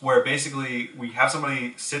 Where basically we have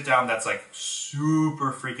somebody sit down that's like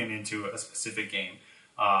super freaking into a specific game.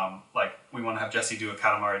 Like we want to have Jesse do a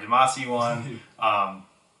Katamari Damacy one.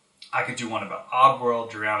 I could do one about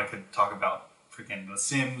Oddworld. Juliana could talk about freaking The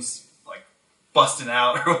Sims, like busting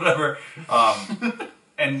out or whatever.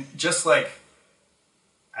 And just like,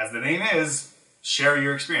 as the name is, share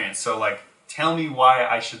your experience. So like, tell me why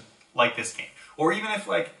I should like this game. Or even if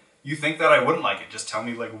like, you think that I wouldn't like it, just tell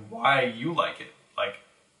me like why you like it. Like,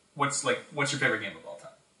 what's your favorite game of all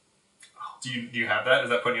time? Do you have that? Is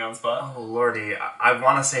that putting you on the spot? Oh lordy, I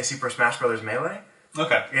want to say Super Smash Bros. Melee.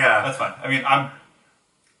 Okay, yeah, that's fine. I mean, I'm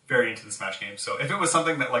very into the Smash games, so if it was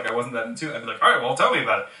something that like I wasn't that into, I'd be like, all right, well, tell me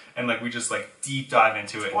about it, and like we just like deep dive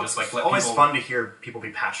into it and just like let always people... fun to hear people be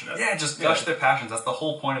passionate. Yeah, just gush their passions. That's the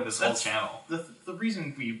whole point of this whole channel. The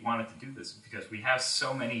reason we wanted to do this is because we have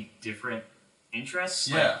so many different interests.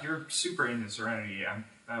 Yeah, like, you're super into Serenity.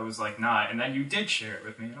 I was like not, and then you did share it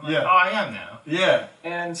with me. And I'm like, yeah. Oh, I am now. Yeah,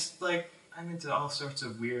 and like I'm into all sorts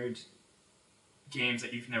of weird games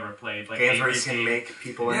that you've never played, like games where you can make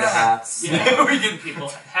people into hats. Yeah, we get people,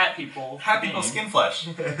 hat people, skin flesh.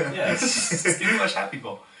 Yes, skin flesh, hat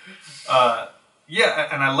people. Yeah,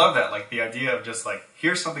 and I love that. Like the idea of just like,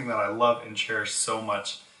 here's something that I love and cherish so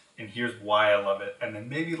much, and here's why I love it, and then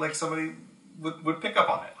maybe like somebody would pick up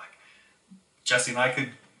on it. Like Jesse and I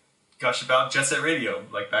could gush about Jet Set Radio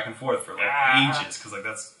like back and forth for like ages, because like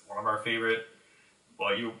that's one of our favorite.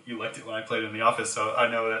 Well, you liked it when I played it in the office, so I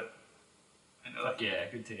know that. Yeah,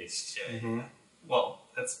 good taste. Yeah. Mm-hmm. Well,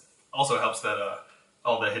 that's also helps that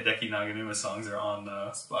all the Hideki Naganuma songs are on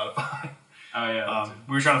Spotify. Oh yeah.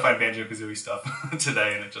 We were trying to find Banjo-Kazooie stuff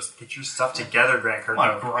today, and it just... Get your stuff together, Grant Kirkhope.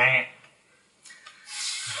 Come on, Grant.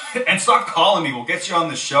 And stop calling me. We'll get you on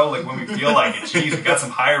the show like when we feel like it. Jeez, we got some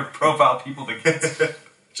higher profile people to get to.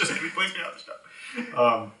 Just maybe please me on the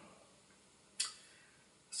show.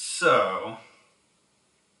 So...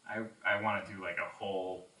 I want to do like a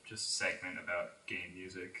whole just segment about game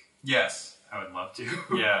music. Yes. I would love to.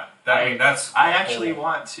 Yeah. That's... I actually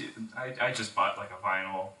want to... I just bought like a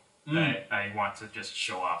vinyl that I want to just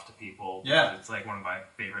show off to people. Yeah. It's like one of my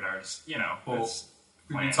favorite artists, you know. Well,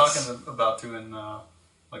 we've been talking about doing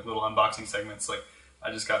like little unboxing segments. Like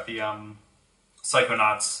I just got the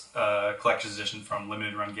Psychonauts collector's edition from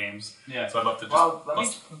Limited Run Games. Yeah. So I'd love to just... Well, let me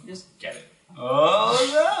just get it. Oh,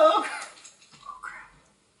 no!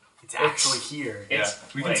 It's actually here.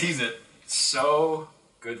 We can tease it. So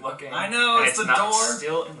good looking. I know, and it's the not door.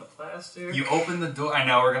 Still in the plastic. You open the door. I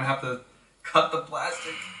know, we're going to have to cut the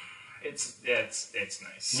plastic. It's nice.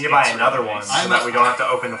 You need to buy another really one nice. so that we don't have to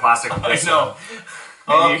open the plastic. I know.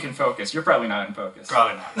 Maybe you can focus. You're probably not in focus.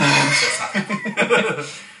 Probably not.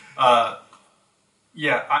 That's not.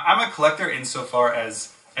 Yeah, I'm a collector insofar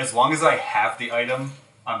as long as I have the item,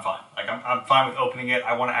 I'm fine. Like I'm fine with opening it.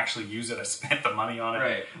 I want to actually use it. I spent the money on it.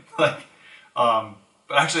 Right. Like,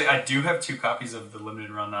 but actually, I do have 2 copies of the limited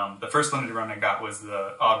run. The first limited run I got was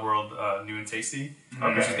the Oddworld New and Tasty,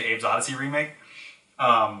 which is the Abe's Odyssey remake.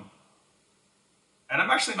 And I'm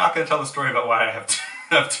actually not going to tell the story about why I have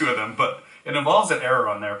 2 of them, but it involves an error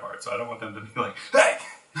on their part, so I don't want them to be like, hey,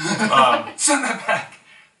 send that back.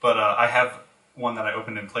 But I have one that I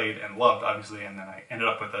opened and played and loved, obviously, and then I ended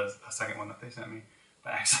up with a second one that they sent me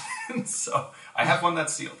by accident. So I have one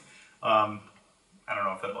that's sealed. I don't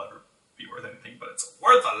know if that'll ever be worth anything, but it's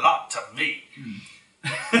worth a lot to me.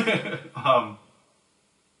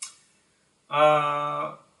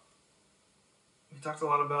 We talked a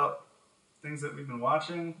lot about things that we've been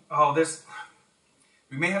watching. Oh,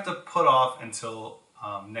 we may have to put off until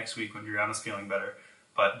next week when Brianna's feeling better.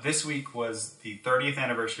 But this week was the 30th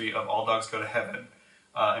anniversary of All Dogs Go to Heaven,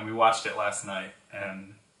 and we watched it last night.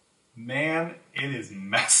 And man, it is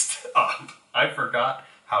messed up. I forgot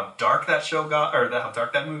how dark that show got, or how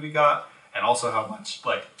dark that movie got, and also how much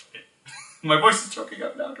my voice is choking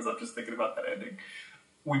up now because I'm just thinking about that ending.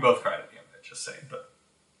 We both cried at the end of it, just saying. But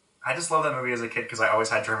I just love that movie as a kid because I always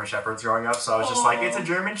had German Shepherds growing up, so I was just like, it's a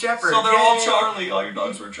German Shepherd. So they're Yay! all Charlie. All your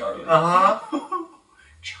dogs were Charlie. Uh-huh.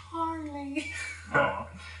 Charlie. Oh,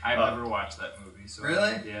 I've never watched that movie. So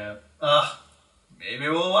Really? Yeah. Maybe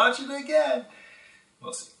we'll watch it again.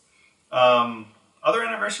 We'll see. Other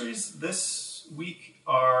anniversaries this week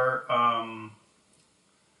are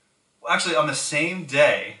actually on the same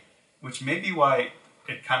day, which may be why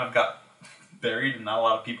it kind of got buried and not a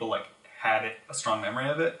lot of people had a strong memory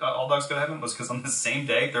of it. All Dogs Go to Heaven was because on the same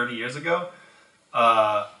day, 30 years ago,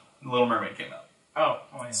 Little Mermaid came out. Oh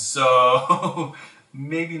yeah. So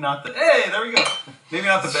maybe not the there we go. Maybe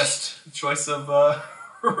not the best choice of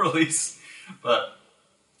release, but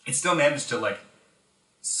it still managed to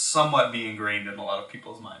somewhat be ingrained in a lot of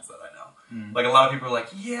people's minds that I know. A lot of people are like,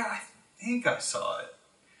 yeah, I think I saw it.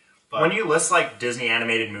 But when you list Disney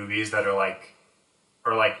animated movies that are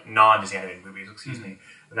or non-Disney animated movies, excuse me,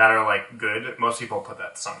 that are good, most people put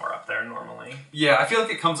that somewhere up there normally. Yeah, I feel like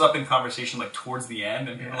it comes up in conversation towards the end,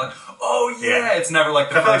 and people are like, "Oh yeah," it's never the I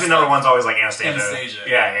feel first. the number one's always Anastasia. Anastasia.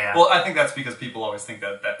 Yeah. Well, I think that's because people always think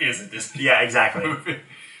that is a Disney. Yeah, exactly. movie.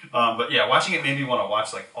 But yeah, watching it made me want to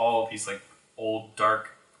watch all these old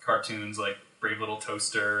dark cartoons like Brave Little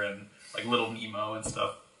Toaster and Little Nemo and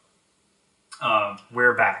stuff.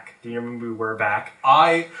 We're Back. Do you remember We're Back?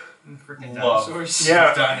 I Freaking love dinosaurs.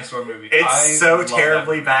 Yeah. dinosaur movie. It's so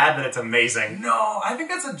terribly bad that it's amazing. No, I think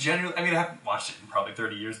that's a genuine. I mean, I haven't watched it in probably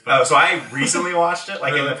 30 years. But So I recently watched it, in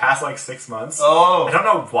Really? the past 6 months. Oh, I don't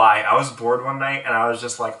know why. I was bored one night and I was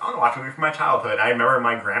just like, I want to watch a movie from my childhood. I remember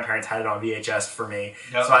my grandparents had it on VHS for me.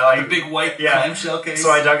 Yep. So I the big white Yeah. clamshell case.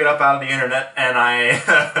 So I dug it up out of the internet and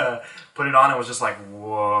I put it on and was just like,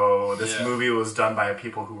 whoa, this Yeah. movie was done by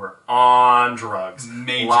people who were on drugs.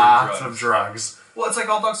 Major Lots drugs. of drugs. Well, it's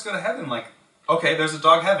All Dogs Go to Heaven. Okay, there's a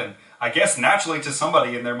dog heaven. I guess naturally to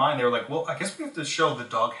somebody in their mind, they were like, well, I guess we have to show the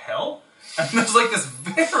dog hell. And there's this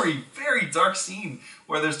very, very dark scene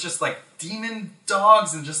where there's just demon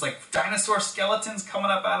dogs and just dinosaur skeletons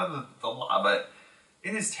coming up out of the lava.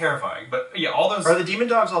 It is terrifying. But yeah, all those... Are the demon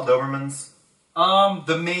dogs all Dobermans?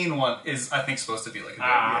 The main one is, I think, supposed to be a dog.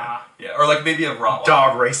 Yeah. Or maybe a Rottweiler.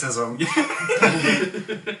 Dog racism.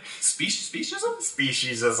 Speciesism?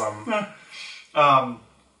 Speciesism.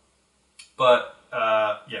 But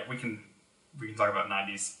yeah, we can talk about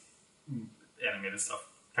 90s animated stuff.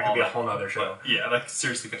 That could be a whole nother show. But, yeah,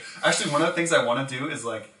 seriously good. Actually, one of the things I want to do is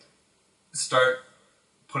start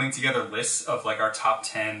putting together lists of our top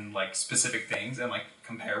 10 specific things and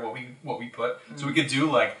compare what we put. So we could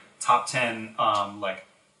do top 10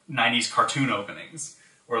 90s cartoon openings,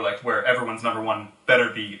 or where everyone's number one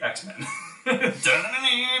better be X-Men.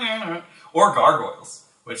 Or Gargoyles,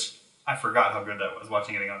 which I forgot how good that was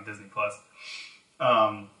watching it on Disney Plus.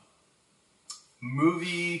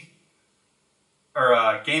 Movie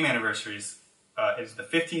or game anniversaries. It's the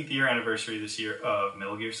 15th year anniversary this year of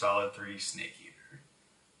Metal Gear Solid 3 Snake Eater.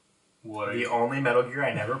 What are The you? only Metal Gear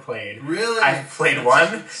I never played. Really? I've played 1,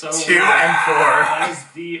 2, and 4. That is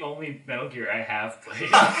the only Metal Gear I have played.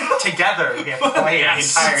 Together, we have played the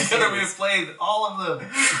entire Together we have series. played all of them.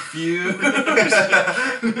 Fuse.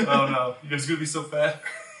 Oh no, you guys are gonna be so fat.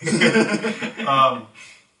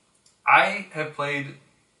 I have played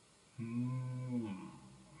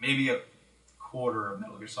maybe a quarter of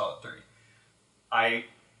Metal Gear Solid 3. I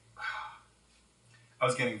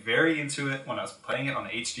was getting very into it when I was playing it on the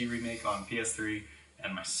HD remake on PS3,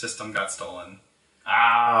 and my system got stolen.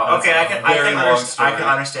 Okay, I can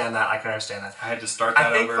understand that. I had to start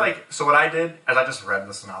that over. So what I did is I just read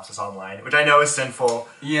the synopsis online, which I know is sinful.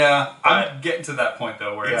 Yeah, I'm getting to that point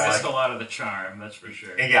though, where it's it's just a lot of the charm, that's for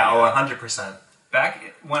sure. Yeah, 100%.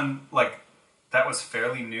 Back when that was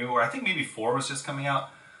fairly new, or I think maybe 4 was just coming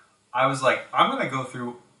out, I was like, I'm gonna go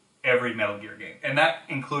through every Metal Gear game, and that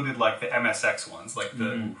included like the MSX ones, like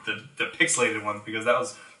the pixelated ones, because that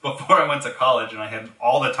was before I went to college and I had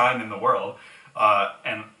all the time in the world.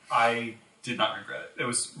 And I did not regret it. It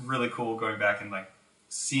was really cool going back and like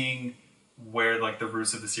seeing where like the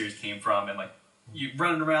roots of the series came from, and like you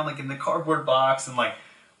running around like in the cardboard box and like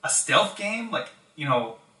a stealth game, like, you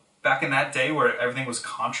know, back in that day where everything was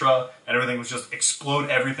Contra and everything was just explode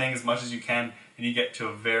everything as much as you can, and you get to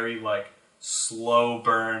a very like slow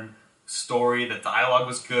burn story. The dialogue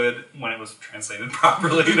was good when it was translated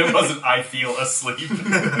properly, and it wasn't "I feel asleep."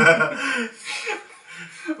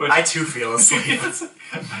 Which, I too feel asleep.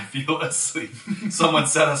 I feel asleep. Someone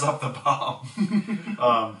set us up the bomb.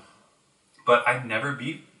 But I never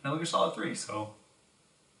beat Metal Gear Solid 3, so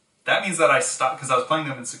that means that I stopped, because I was playing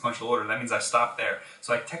them in sequential order. That means I stopped there.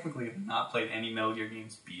 So I technically have not played any Metal Gear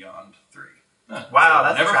games beyond 3. Wow,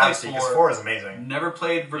 that's never a travesty, because 4 is amazing. Never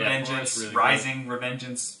played Revengeance, really Rising, good.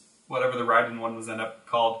 Revengeance, whatever the Raiden one was ended up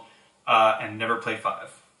called, and never played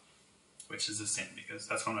 5, which is a sin, because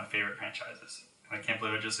that's one of my favorite franchises. I can't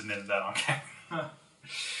believe I just admitted that on camera.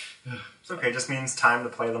 It's okay, it just means time to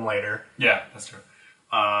play them later. Yeah, that's true.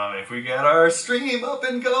 If we get our stream up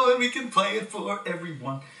and going, we can play it for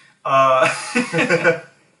everyone. Or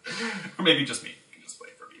maybe just me. You can just play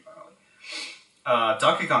it for me, finally.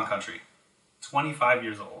 Donkey Kong Country, 25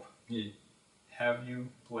 years old. Yeah. Have you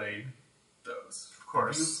played those? Of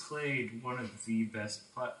course. Have you played one of the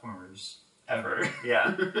best platformers ever?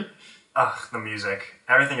 Yeah. Ugh, the music.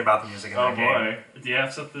 Everything about the music in that game. Oh boy. Do you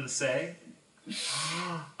have something to say?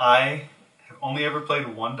 I have only ever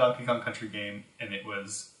played one Donkey Kong Country game, and it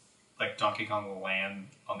was like Donkey Kong Land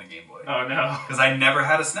on the Game Boy. Oh no. Because I never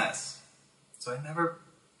had a SNES. So I never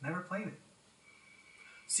played it.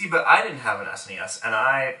 See, but I didn't have an SNES, and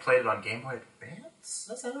I played it on Game Boy Advance?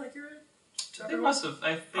 That's not accurate? They must have,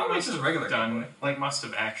 probably just regular Game Boy. Like, must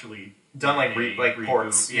have actually done like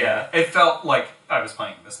ports. Yeah. It felt like I was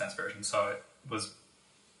playing the SNES version, so it was.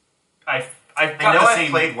 I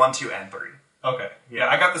played 1, 2, and 3. Okay. Yeah,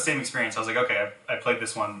 I got the same experience. I was like, okay, I played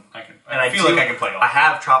this one. I feel like I can play all. I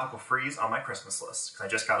have Tropical Freeze on my Christmas list because I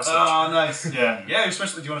just got a Switch. Oh, nice. Yeah. Yeah. Your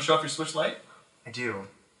Switch. Do you want to show off your Switch Lite? I do.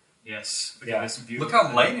 Yes. Yeah. Look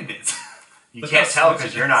how light it is. You can't tell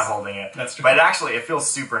because you're not holding it. That's true. But it feels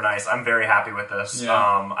super nice. I'm very happy with this. Yeah.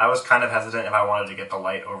 I was kind of hesitant if I wanted to get the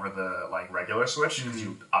Lite over the regular Switch because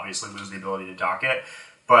you obviously lose the ability to dock it.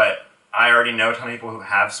 But I already know a ton of people who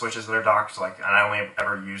have Switches that are docked, and I only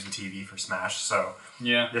ever use the TV for Smash. So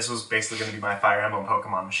yeah, this was basically going to be my Fire Emblem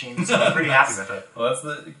Pokemon machine. So I'm pretty happy with it. Well, it's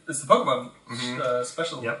the Pokemon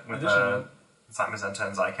special edition. It's not Magenta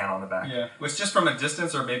and Zycan on the back. Yeah, which just from a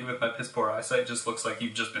distance, or maybe with my piss poor eyesight, just looks like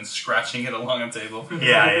you've just been scratching it along a table.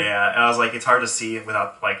 Yeah. And I was like, it's hard to see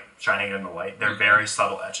without shining it in the light. They're very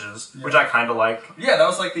subtle etches, which I kind of like. Yeah, that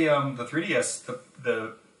was like the 3DS.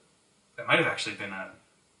 It might have actually been a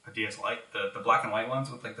DS Lite, the black and white ones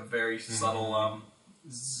with the very subtle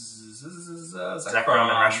Zekrom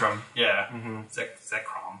and Reshrom. Yeah,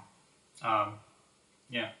 Zekrom.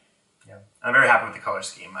 Yeah. Yeah, I'm very happy with the color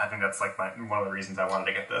scheme. I think that's one of the reasons I wanted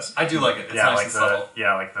to get this. I do like it. It's nice and subtle.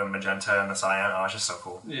 Yeah, like the magenta and the cyan. Oh, it's just so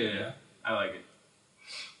cool. Yeah, I like it.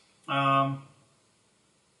 You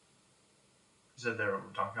said there were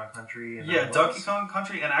Donkey Kong Country. And Donkey Kong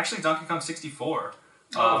Country, and actually Donkey Kong 64.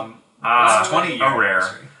 It's 20 years. Oh,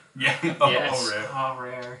 rare. Yeah. Yes. Oh, rare. Oh,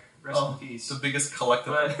 rare. Rest in peace. The biggest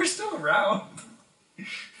collectible. They're still around.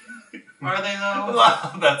 Are they though?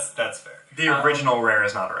 Well, that's fair. The original Rare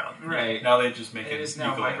is not around. Right. Now they just make it. It is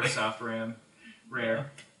now Microsoft Rare.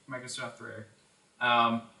 Microsoft Rare.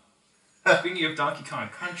 Speaking of Donkey Kong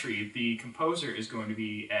Country, the composer is going to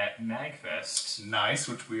be at MagFest. Nice,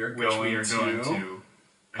 which we are going to.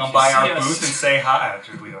 Come by our booth and say hi.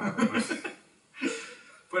 Actually, we don't have a booth.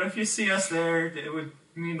 But if you see us there, it would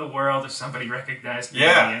mean the world if somebody recognized me.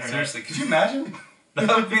 Yeah, seriously. Could you imagine?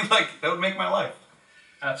 That would make my life.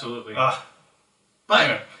 Absolutely. But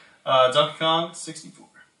anyway, Donkey Kong 64.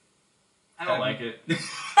 I don't like it.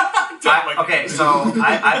 So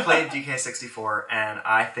I played DK64, and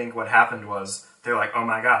I think what happened was they're like, oh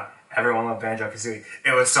my god, Everyone loved Banjo-Kazooie.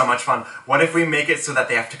 It was so much fun. What if we make it so that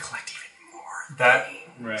they have to collect even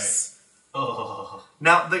more? Right. Oh.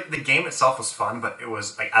 Now, the game itself was fun, but it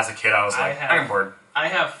was, like, as a kid, I was like, I'm bored. I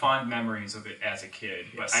have fond memories of it as a kid,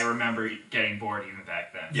 but I remember getting bored even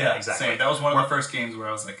back then. Yeah, exactly. Same. That was one of the first games where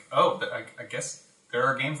I was like, oh, I guess there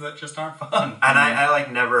are games that just aren't fun. And I like,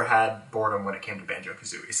 never had boredom when it came to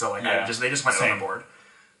Banjo-Kazooie. So, like, they just went overboard.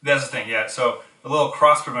 That's the thing, yeah. So, a little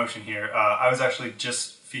cross-promotion here. I was actually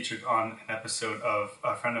just featured on an episode of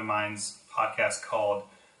a friend of mine's podcast called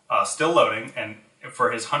Still Loading, and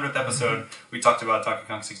for his 100th episode, we talked about Donkey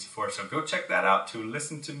Kong 64, so go check that out to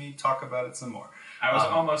listen to me talk about it some more. I was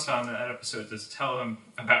almost on that episode to tell him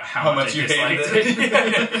about how much you disliked hated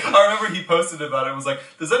it. I remember he posted about it. It was like,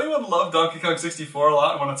 does anyone love Donkey Kong 64 a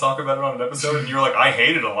lot and want to talk about it on an episode? And you were like, I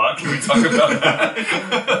hate it a lot. Can we talk about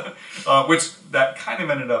that? Which, that kind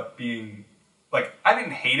of ended up being, like, I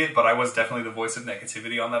didn't hate it, but I was definitely the voice of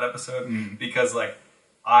negativity on that episode. Because, like,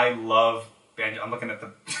 I love Banjo. I'm looking at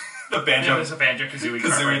the Banjo. Yeah, there's a Banjo-Kazooie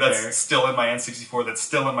Kazooie that's there. still in my N64, that's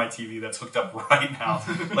still in my TV, that's hooked up right now.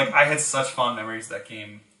 Like, I had such fond memories of that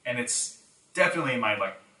game, and it's definitely in my,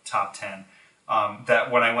 like, top 10. That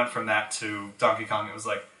when I went from that to Donkey Kong, it was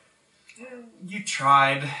like, you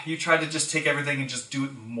tried to just take everything and just do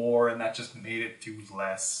it more, and that just made it do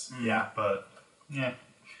less. Yeah. But, yeah.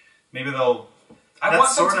 Maybe they'll...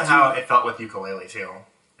 That's sort of how it felt with Ukulele, too.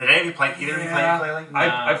 Did any of you play Ukulele? No.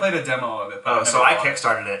 I played a demo of it. But so I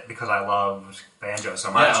kickstarted it because I loved Banjo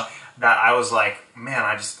so much that I was like,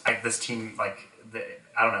 man, this team, like,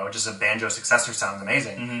 I don't know, just a Banjo successor sounds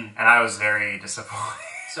amazing. And I was very disappointed.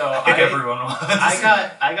 So I think everyone was.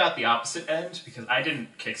 I got the opposite end because I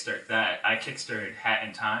didn't kickstart that. I kickstarted Hat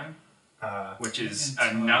in Time, which is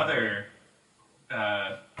another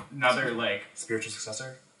like spiritual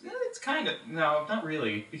successor. It's kind of no, not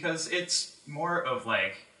really, because it's more of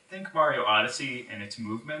like, think Mario Odyssey and its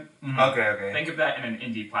movement. Okay. Think of that in an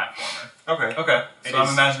indie platformer. Okay. So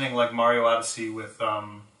I'm imagining like Mario Odyssey with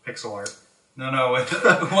pixel art. No, with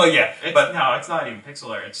well, yeah, but no, it's not even pixel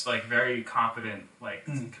art. It's like very confident, like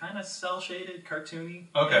kind of cell shaded, cartoony.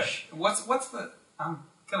 Okay. What's the? I'm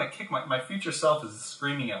gonna kick my future self is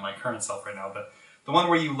screaming at my current self right now, but the one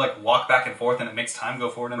where you like walk back and forth and it makes time go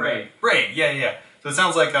forward and Braid. Braid, yeah. So it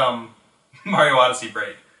sounds like Mario Odyssey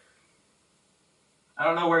Braid. I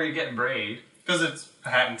don't know where you're getting Braid. Because it's a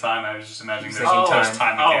Hat in Time, I was just imagining there's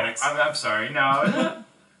time mechanics. I'm sorry, no,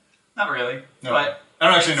 not really. No. But I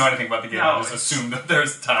don't actually know anything about the game. I just assumed that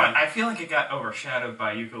there's time. I feel like it got overshadowed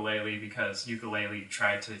by Ukulele because Ukulele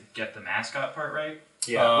tried to get the mascot part right.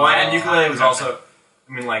 Yeah, well, and Ukulele was also...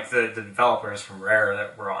 I mean, like, the developers from Rare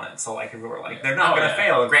that were on it, so, like, people were like, they're not going to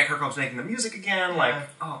fail. Grant Kirkhope's making the music again,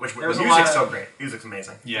 which the music's so great. Music's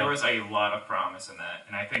amazing. Yeah. There was a lot of promise in that,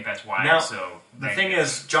 and I think that's why now, it's so the thing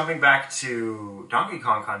is, jumping back to Donkey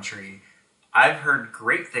Kong Country, I've heard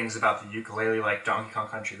great things about the Ukulele, like, Donkey Kong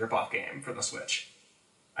Country ripoff game for the Switch.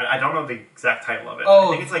 I don't know the exact title of it. I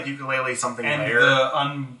think it's, like, Ukulele something and layer. The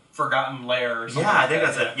Unforgotten Layer or something. Yeah, I think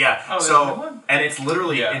that's it. Yeah. Oh, so, and it's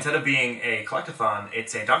literally, instead of being a collectathon,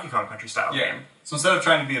 it's a Donkey Kong Country style game. So instead of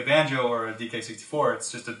trying to be a Banjo or a DK64,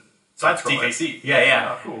 it's just a DKC.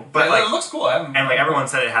 Yeah. Oh, cool. But like, it looks cool. And like everyone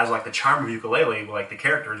said, it has like the charm of Ukulele, like the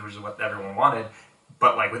characters, which is what everyone wanted,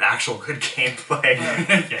 but like with actual good gameplay.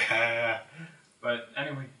 Yeah. But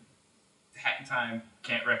anyway, Hat in Time,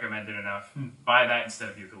 can't recommend it enough. Buy that instead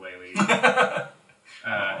of Ukulele.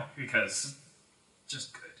 Because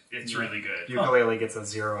just good. It's really good. Ukulele gets a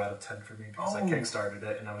 0 out of 10 for me because I kickstarted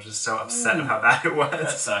it and I was just so upset at how bad it was. That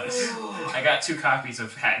sucks. I got 2 copies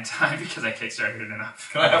of Hat in Time because I kickstarted it enough.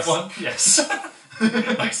 Can I have one? Yes.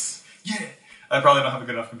 Nice. Yeah. I probably don't have a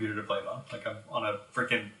good enough computer to play it on. Like I'm on a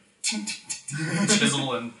freaking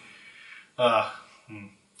chisel and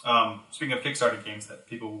speaking of Kickstarter games that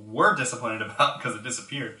people were disappointed about because it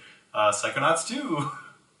disappeared, Psychonauts 2.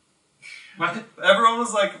 What? Everyone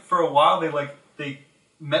was like, for a while they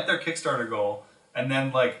met their Kickstarter goal, and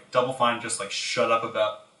then like Double Fine just like shut up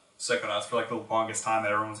about Psychonauts for like the longest time,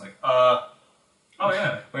 and everyone was like, oh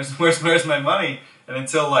yeah, where's my money? And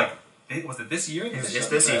until like, was it this year? It's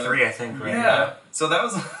this E3, I think. Right? Yeah. So that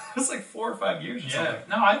was it was like 4 or 5 years or something.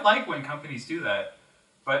 No, I like when companies do that,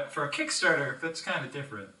 but for a Kickstarter, that's kind of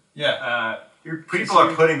different. Yeah. People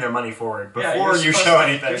are putting their money forward before you show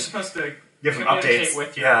anything. You're supposed to give them communicate updates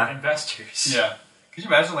with your investors. Yeah. Could you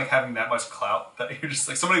imagine like having that much clout that you're just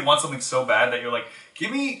like somebody wants something so bad that you're like, give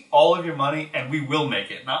me all of your money and we will make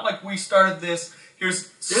it. Not like we started this. Here's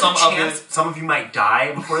There's some a chance some of you might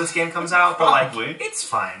die before this game comes out, but like it's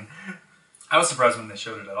fine. I was surprised when they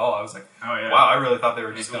showed it at all. I was like, Oh yeah. wow, I really thought they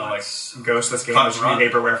were just going to like Ghost this game cut was and run. be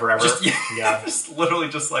vaporware forever. Just, Yeah. just literally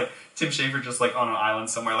just like Tim Schafer just like on an island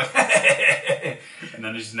somewhere like and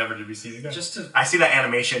then he's never to be seen again. I see that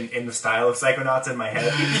animation in the style of Psychonauts in my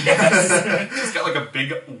head. Yes. He's got like a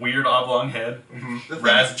big weird oblong head. Mm-hmm.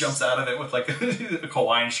 Raz jumps out of it with like a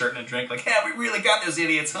Hawaiian shirt and a drink like, yeah, we really got those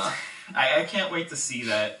idiots, huh? I can't wait to see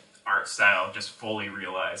that art style just fully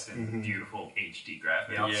realized in beautiful HD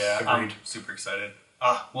graphics. Yeah, I'm agreed. super excited.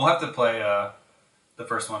 We'll have to play the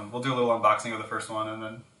first one. We'll do a little unboxing of the first one and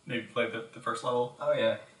then maybe play the first level. Oh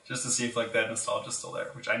yeah. Just to see if like that nostalgia's still there,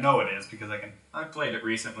 which I know it is because I can. I played it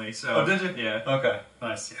recently, so. Oh, did you? Yeah. Okay,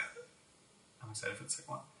 nice. Yeah, I'm excited for the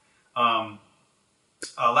second one.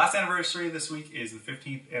 Last anniversary this week is the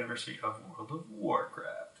 15th anniversary of World of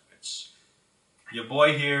Warcraft, which your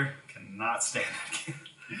boy here cannot stand that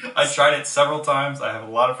game. I tried it several times. I have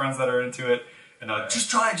a lot of friends that are into it. And they're like, just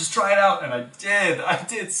try it out. And I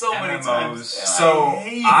did so many times. So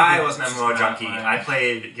I was an MMO It's junkie. not mine. I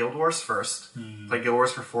played Guild Wars first, played Guild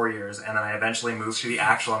Wars for 4 years, and then I eventually moved to the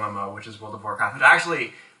actual MMO, which is World of Warcraft. Which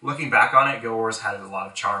actually, looking back on it, Guild Wars had a lot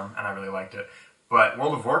of charm, and I really liked it. But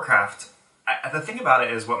World of Warcraft, the thing about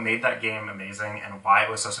it is what made that game amazing and why it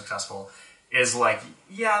was so successful is like,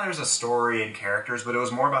 yeah, there's a story and characters, but it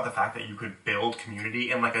was more about the fact that you could build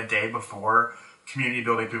community in like a day before community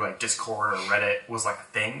building through like Discord or Reddit was like a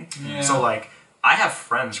thing. Yeah. So like I have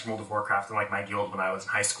friends from World of Warcraft in like my guild when I was in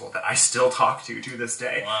high school that I still talk to this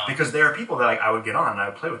day. Wow. Because there are people that like I would get on and I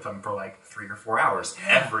would play with them for like 3 or 4 hours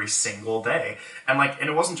every single day. And like, and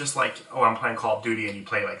it wasn't just like, oh, I'm playing Call of Duty and you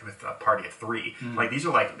play like with a party of 3. Like these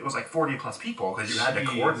are like, it was like 40 plus people because you had to Jeez.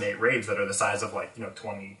 coordinate raids that are the size of like,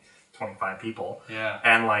 20, 25 people. Yeah.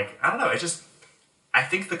 And like, I don't know, it just, I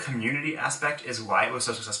think the community aspect is why it was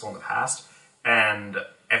so successful in the past. And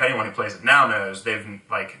if anyone who plays it now knows, they've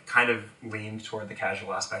like kind of leaned toward the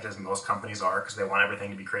casual aspect as most companies are because they want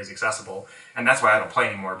everything to be crazy accessible. And that's why I don't play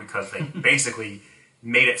anymore because they basically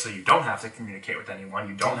made it so you don't have to communicate with anyone.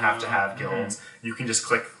 You don't have to have guilds. You can just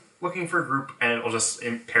click looking for a group and it will just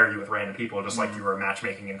pair you with random people just like you were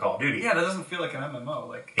matchmaking in Call of Duty. Yeah, that doesn't feel like an MMO.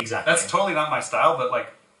 Like Exactly. That's totally not my style, but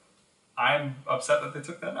like I'm upset that they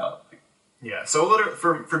took that out. Yeah, so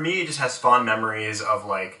literally, for me, it just has fond memories of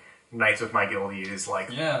like nights with my guildies, like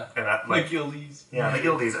Yeah. and that, Like like guildies. yeah, the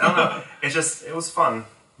guildies. I don't know. It's just it was fun.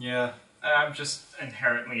 Yeah. I'm just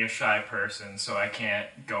inherently a shy person, so I can't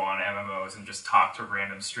go on MMOs and just talk to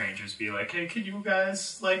random strangers, be like, hey, can you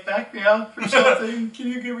guys, like, back me up or something? Can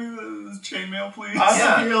you give me the chainmail, please? I'm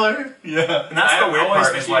Yeah. a healer. Yeah. And that's the weird always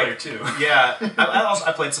part the is healer, like too. yeah,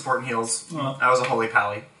 I played support and heals. Oh. I was a holy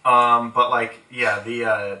pally. But like yeah,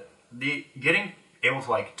 the getting able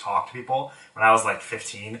to like talk to people when I was like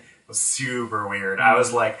 15 was super weird. I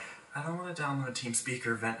was like, I don't want to download TeamSpeak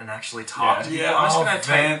or Vent and actually talk to people. Yeah. I'm just Oh, gonna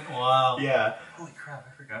type. Vent. Wow. Yeah. Holy crap!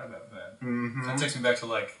 I forgot about that. Mm-hmm. That takes me back to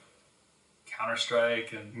like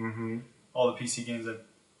Counter-Strike and Mm-hmm. all the PC games.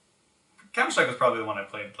 Counter-Strike was probably the one I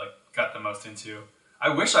played, like, got the most into. I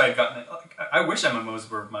wish I had gotten it. Like, I wish MMOs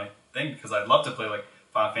were my thing because I'd love to play like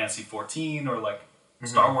Final Fantasy 14 or like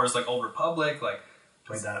Star Wars, like Old Republic. Like,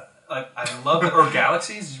 Played that. I love it. Or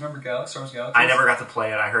Galaxies. Did you remember Galaxy? Star Wars Galaxies? I never got to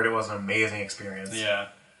play it. I heard it was an amazing experience. Yeah.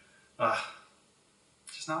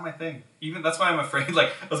 It's just not my thing. Even that's why I'm afraid.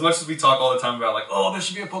 Like, as much as we talk all the time about like, oh, there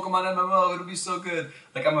should be a Pokemon MMO. It'll be so good.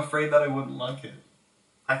 Like, I'm afraid that I wouldn't like it.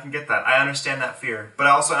 I can get that. I understand that fear. But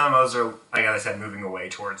also MMOs are, like I said, moving away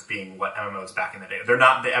towards being what MMOs back in the day. They're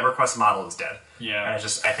not, the EverQuest model is dead. Yeah. And I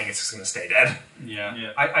think it's just going to stay dead. Yeah.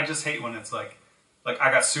 Yeah. I just hate when it's like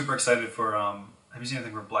I got super excited for, have you seen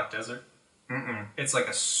anything for Black Desert? Mm-mm. It's like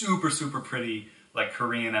a super, super pretty, like,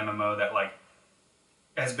 Korean MMO that, like,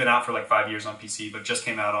 has been out for, like, 5 years on PC, but just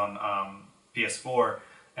came out on PS4.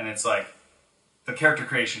 And it's, like, the character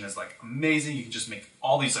creation is, like, amazing. You can just make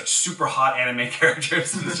all these, like, super hot anime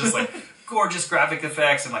characters. And it's just, like, gorgeous graphic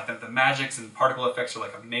effects. And, like, the magics and particle effects are,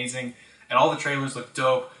 like, amazing. And all the trailers look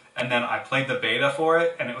dope. And then I played the beta for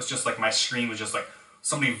it. And it was just, like, my screen was just, like,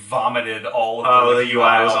 somebody vomited all of the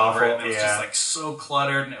UI was all over awful. it, and it was just like so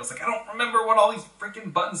cluttered, and it was like I don't remember what all these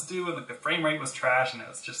freaking buttons do, and like the frame rate was trash, and it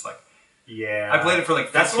was just like Yeah. I played it for like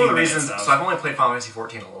 15 That's one of the minutes, reasons. and I was So I've only played Final Fantasy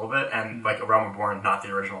 14 a little bit, and like Realm Reborn, not the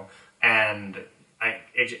original. And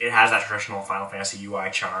it has that traditional Final Fantasy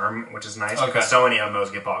UI charm, which is nice because so many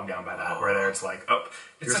MMOs get bogged down by that, where there it's like, oh,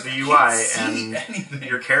 here's like, the you UI, can't see and anything.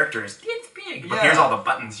 your character is it's big, but Yeah. here's all the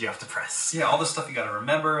buttons you have to press. yeah, all the stuff you got to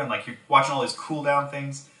remember, and like you're watching all these cooldown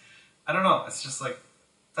things. I don't know. It's just like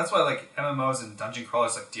that's why like MMOs and dungeon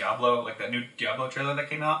crawlers like Diablo, like that new Diablo trailer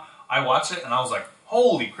that came out. I watched it and I was like,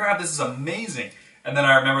 holy crap, this is amazing. And then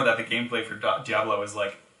I remember that the gameplay for Diablo is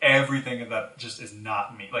like everything in that just is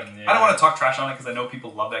not me. Like, I don't want to talk trash on it because I know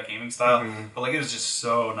people love that gaming style, but like, it is just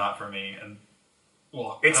so not for me. And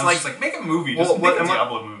well, it's like make a movie, just make a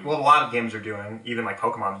Diablo movie. Well, a lot of games are doing, even like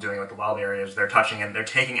Pokemon's doing, like the wild areas. They're touching and they're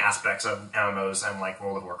taking aspects of MMOs and like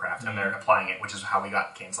World of Warcraft, and they're applying it, which is how we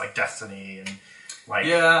got games like Destiny and like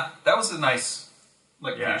that was a nice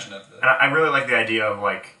fusion of the. And I really like the idea of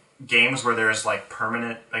like games where there's like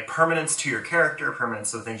permanence to your character,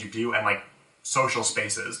 permanence to the things you do, and like social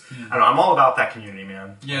spaces. I don't know, I'm all about that community,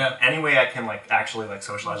 man. Yeah. Any way I can like actually like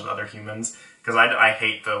socialize with other humans, because I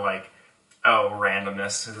hate the like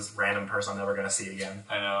randomness. This random person I'm never gonna see again.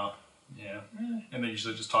 I know. Yeah. And they're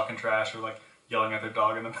usually just talking trash or like yelling at their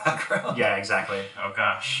dog in the background. Yeah, exactly. Oh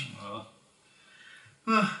gosh.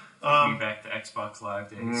 Taking me back to Xbox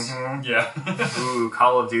Live days. Yeah. Ooh,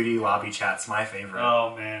 Call of Duty lobby chat's my favorite.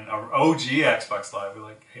 Oh man, our OG Xbox Live, we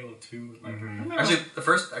like Halo 2. Actually, the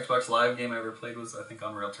first Xbox Live game I ever played was I think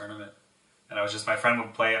Unreal Tournament, and I was just my friend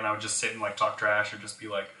would play it, and I would just sit and like talk trash or just be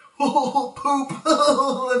like, "Oh poop!"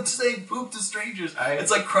 I'm saying poop to strangers.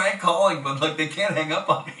 It's like crank calling, but like they can't hang up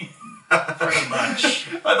on me. Pretty much.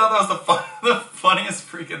 I thought that was the funniest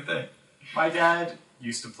freaking thing. My dad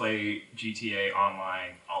used to play GTA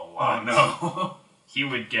Online a lot. Oh no. He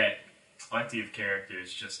would get plenty of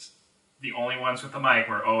characters, just the only ones with the mic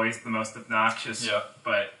were always the most obnoxious. Yeah.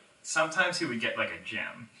 But sometimes he would get like a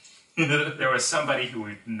gem. There was somebody who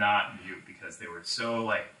would not mute because they were so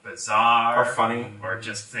like bizarre or funny, or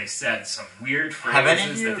just they said some weird Have any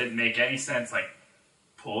phrases of you... that didn't make any sense, like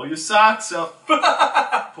pull your socks up,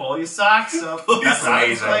 pull your socks up. That's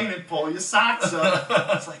amazing. And pull your socks up.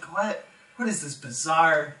 It's like what? What is this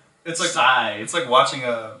bizarre? It's like side? It's like watching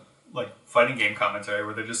a like fighting game commentary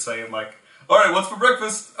where they're just saying like, "All right, what's for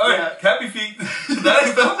breakfast? All right, happy feet." That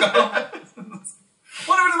ain't Falco.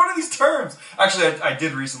 What are these terms? Actually, I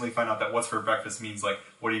did recently find out that "what's for breakfast" means like,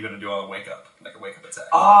 "What are you going to do on a wake up?" Like a wake up attack.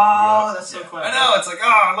 Oh, that's so clever. I know. It's like,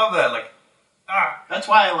 I love that. Like, That's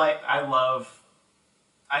why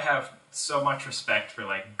I have so much respect for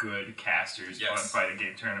like good casters on fighting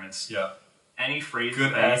game tournaments. Yeah. Any phrase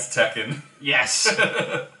good ass Tekken. Yes.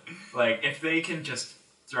 Like if they can just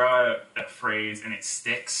throw out a phrase and it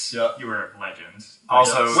sticks, you are legends.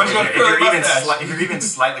 Also, if you're even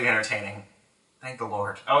slightly entertaining, thank the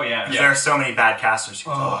Lord. Oh yeah. There are so many bad casters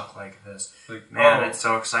who talk like this. Like, man, it's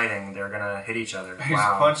so exciting. They're gonna hit each other. He's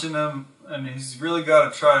punching him, and he's really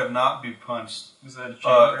got to try to not be punched. Was that a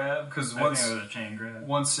chain grab? Because once it was a chain grab.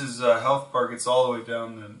 Once his health bar gets all the way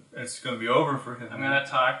down, then it's going to be over for him. I'm going to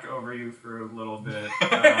talk over you for a little bit.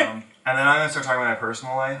 And then I'm going to start talking about my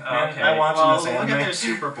personal life. Okay. I watch this look at their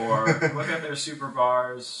super bar. Look at their super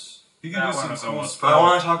bars. You can do some cool stuff. I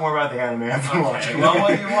want to talk more about the anime I've been watching. Well,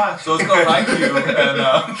 what do you watch? So it's called Haikyuu.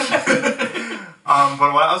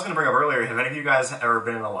 But what I was going to bring up earlier, have any of you guys ever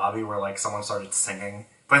been in a lobby where like someone started singing,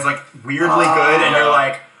 but it's like weirdly good, and you're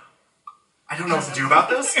like, I don't know what to do about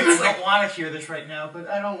this. I don't want to hear this right now, but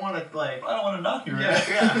I don't want to like. I don't want to not hear it.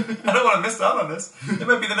 Yeah. I don't want to miss out on this. It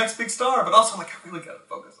might be the next big star, but also like I really got to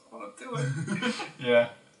focus on what I'm doing. Yeah,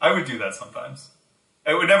 I would do that sometimes.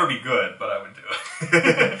 It would never be good, but I would do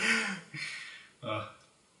it.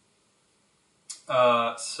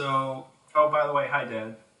 So. Oh, by the way, hi,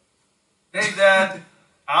 Dad. Hey, Dad.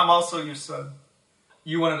 I'm also your son.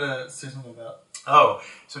 You wanted to say something about? Oh,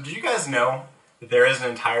 so did you guys know that there is an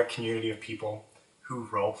entire community of people who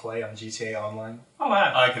roleplay on GTA Online? Oh,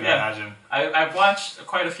 wow. I can imagine. I've watched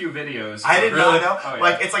quite a few videos. I didn't really know. Oh, yeah.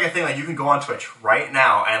 Like, it's like a thing, like, you can go on Twitch right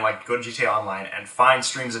now and, like, go to GTA Online and find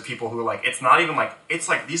streams of people who are, like, it's not even, like, it's,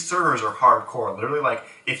 like, these servers are hardcore. Literally, like,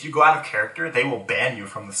 if you go out of character, they will ban you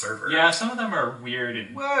from the server. Yeah, some of them are weird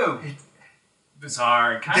and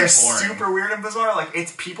bizarre and kind of boring. They're super weird and bizarre. Like,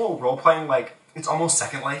 it's people role-playing, like, it's almost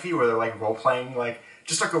Second Life-y, where they're, like, role-playing, like,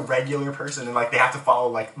 just like a regular person, and like they have to follow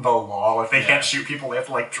like the law. If they can't shoot people, they have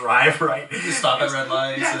to like drive right. You stop at red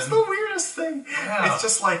lights. Yeah, it's the weirdest thing. Yeah. It's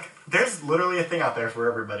just like there's literally a thing out there for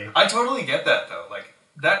everybody. I totally get that though. Like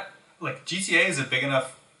that, like GTA is a big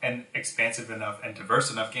enough and expansive enough and diverse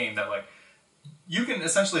enough game that like you can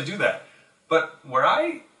essentially do that. But where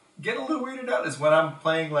I get a little weirded out is when I'm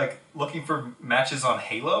playing like looking for matches on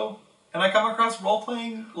Halo. And I come across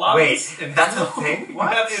role-playing lobbies. Wait, that's a thing?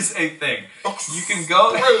 What? That is a thing. You can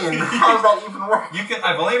go... How does that even work?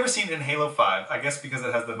 I've only ever seen it in Halo 5, I guess because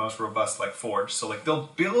it has the most robust, like, forge. So, like, they'll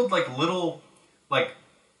build, like, little, like...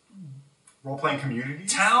 role-playing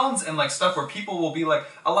communities? Towns and, like, stuff where people will be, like...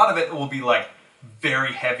 A lot of it will be, like,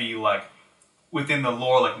 very heavy, like... within the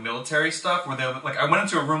lore, like military stuff, where they like I went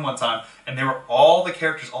into a room one time and they were all the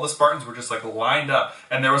characters, all the Spartans were just like lined up,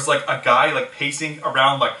 and there was like a guy like pacing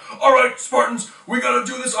around like, all right, Spartans, we gotta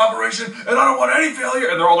do this operation, and I don't want any failure,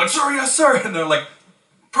 and they're all like, sir, yes, sir, and they're like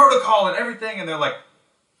protocol and everything, and they're like,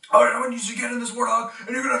 all right, I want you to get in this warthog,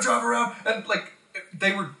 and you're gonna drive around, and like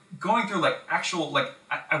they were going through like actual like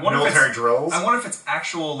I wonder military drills. I wonder if it's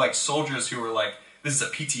actual like soldiers who were like, this is a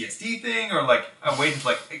PTSD thing, or like a way to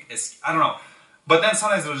like I don't know. But then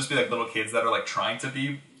sometimes it'll just be like little kids that are like trying to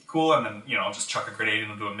be cool, and then I'll just chuck a grenade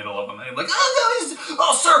into the middle of them, and they're like,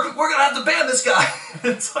 oh sir, we're gonna have to ban this guy.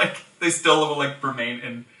 It's like they still will like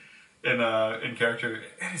remain in character.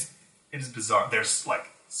 It is bizarre. There's like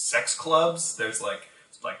sex clubs. There's like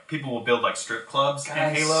people will build like strip clubs in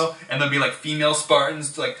Halo, and there'll be like female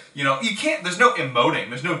Spartans. Like you can't. There's no emoting.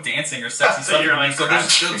 There's no dancing or sexy stuff. So they'll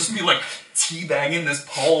just be like teabagging this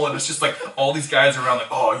pole, and it's just like all these guys around like,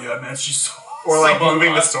 oh yeah, man, she's so. Or like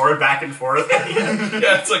moving the sword back and forth.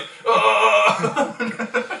 Yeah, it's like, oh.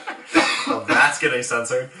 Well, that's getting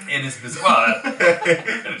censored. It is bizarre. Well,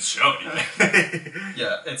 and it's shown.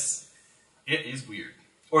 Yeah, it is weird.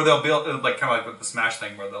 Or they'll build like kind of like with the Smash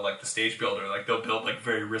thing, where they'll like the stage builder, like they'll build like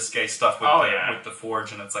very risque stuff with with the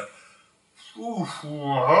forge, and it's like, ooh,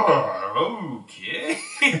 okay.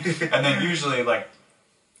 And then usually like,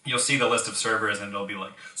 you'll see the list of servers and it'll be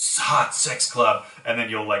like hot sex club, and then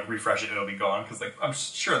you'll like refresh it and it'll be gone because like I'm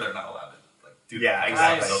sure they're not allowed to like do that. Yeah,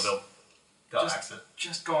 exactly. So they'll exit.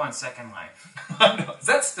 Just go on Second Life. I know. Is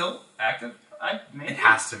that still active? It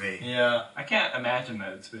has to be. Yeah. I can't imagine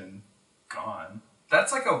that it's been gone.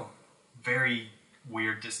 That's like a very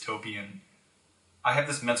weird dystopian. I have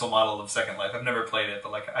this mental model of Second Life. I've never played it,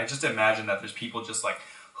 but like I just imagine that there's people just like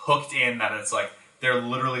hooked in, that it's like they're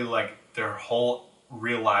literally like their whole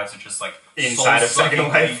real lives are just like inside of Second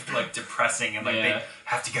Life, like depressing, and like they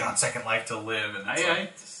have to get on Second Life to live. And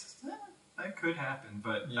that could happen,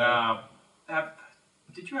 but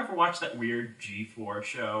did you ever watch that weird G4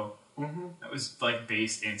 show? Mm-hmm. That was like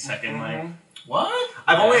based in Second Life. What?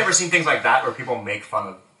 I've only ever seen things like that where people make fun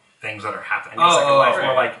of things that are happening in Second Life,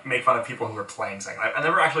 or like make fun of people who are playing Second Life. I've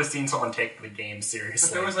never actually seen someone take the game seriously.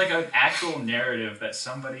 But there was like an actual narrative that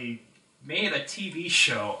somebody made a TV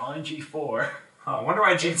show on G4. Huh, I wonder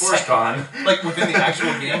why G4's gone. Like within the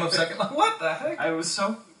actual game of Second Life? What the heck?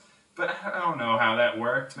 But I don't know how that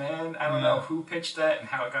worked, man. I don't know who pitched that and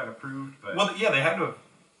how it got approved. But well, yeah, they had to have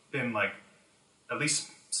been like at least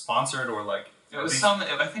sponsored, or like it was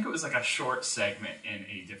I think it was like a short segment in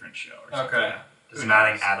a different show. Or something. Okay. Just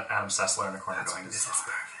imagine Adam Sessler in the corner going, "This is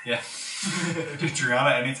perfect." Yeah.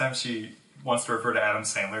 Driana, anytime she wants to refer to Adam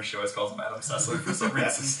Sandler, she always calls him Adam Sessler for some reason.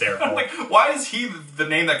 That's hysterical. I'm like, why is he the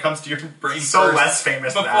name that comes to your brain so first less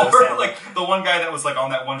famous before, than Adam Sandler? Like the one guy that was like on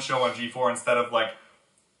that one show on G4 instead of like,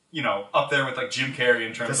 up there with like Jim Carrey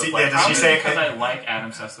in terms of like. Does she say because I like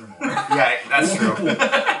Adam Sessler more? Yeah, that's true.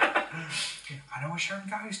 I know a certain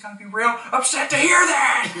guy who's gonna be real upset to hear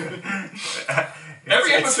that.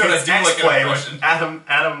 Every episode I do like an impression. Adam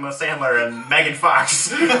Sandler and Megan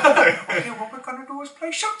Fox. Okay, what we're gonna do is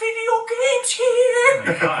play some video games here. Oh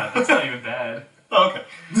my god, that's not even bad.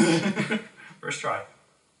 Okay. First try.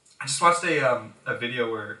 I just watched a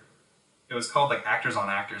video where it was called like Actors on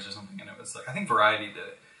Actors or something, and it was like, I think Variety did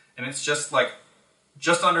it, and it's just like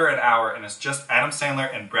just under an hour, and it's just Adam Sandler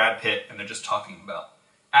and Brad Pitt, and they're just talking about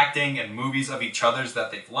acting and movies of each other's that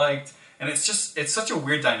they've liked, and it's such a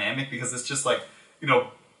weird dynamic because it's just like,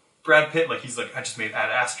 Brad Pitt, like he's like, I just made Ad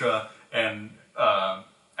Astra, and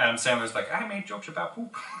Adam Sandler's like, I made jokes about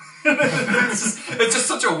poop. it's just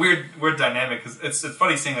such a weird dynamic, because it's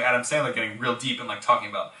funny seeing like Adam Sandler getting real deep and like talking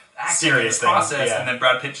about acting serious and the process, things, yeah. And then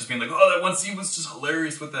Brad Pitt just being like, oh, that one scene was just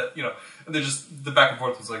hilarious with that, and they're just, the back and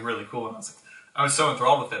forth was like really cool, and I was so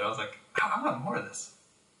enthralled with it. I was like, I want more of this.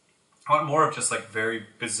 I want more of just like very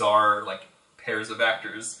bizarre like pairs of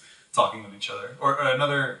actors talking with each other, or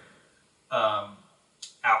another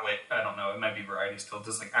outlet. I don't know. It might be Variety still.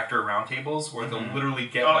 Does like actor roundtables where they'll literally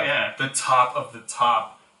get the top of the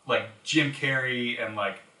top, like Jim Carrey and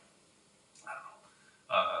like I don't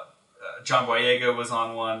know, John Boyega was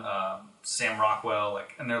on one, Sam Rockwell,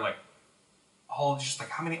 like, and they're like all just like,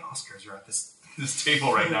 how many Oscars are at this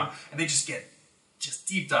table right now, and they just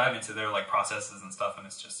deep dive into their like processes and stuff, and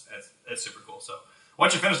it's super cool. So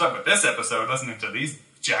once you're finished up with this episode, listening to these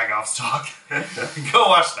jagoffs talk, go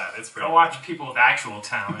watch that. It's pretty. Go watch people with actual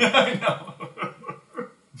talent. I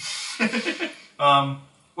know.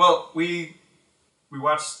 Well, we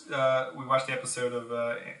watched the episode of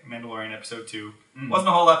Mandalorian episode 2. Wasn't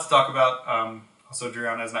a whole lot to talk about. Also,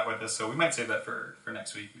 Driana is not with us, so we might save that for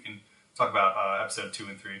next week. We can talk about episode 2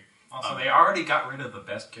 and 3. Also, they already got rid of the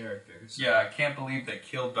best characters. Yeah, I can't believe they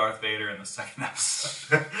killed Darth Vader in the second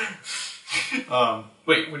episode.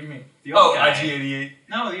 Wait, what do you mean? The old guy. IG-88.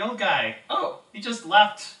 No, the old guy. Oh. He just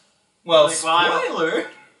left. Well, Like, well, spoiler!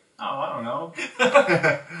 I don't know.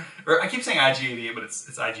 Or I keep saying IG-88, but it's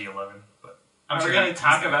IG-11. But I'm Are sure we going to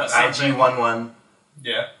talk about something? IG-11.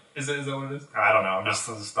 Yeah. Is that what it is? I don't know. I just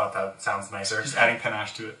thought that sounds nicer. Just adding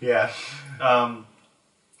panache to it. Yeah.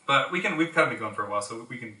 But we've kind of been going for a while, so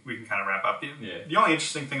we can kind of wrap up. The only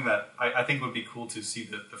interesting thing that I think would be cool to see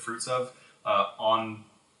the fruits of on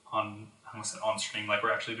stream, like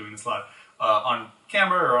we're actually doing this live, on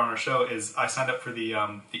camera or on our show, is I signed up for the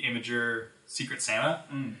Imager Secret Santa,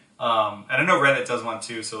 and I know Reddit does one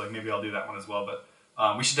too, so like maybe I'll do that one as well. But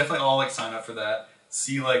we should definitely all like sign up for that.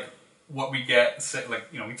 See like what we get, like,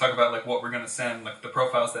 you know, we talk about like what we're gonna send, like the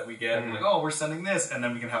profiles that we get, like, oh, we're sending this, and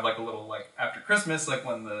then we can have like a little like after Christmas, like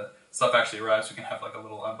when the stuff actually arrives, we can have like a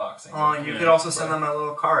little unboxing. Oh, you could also send them a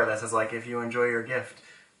little card that says like, if you enjoy your gift,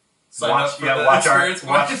 watch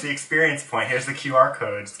the experience point. Here's the QR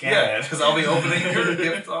code. Scan it. Because I'll be opening your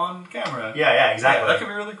gift on camera. Yeah, exactly. Yeah, that could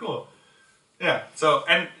be really cool. Yeah. So,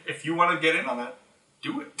 and if you want to get in on that,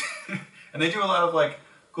 do it. And they do a lot of like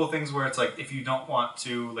cool things where it's like, if you don't want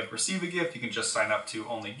to like receive a gift, you can just sign up to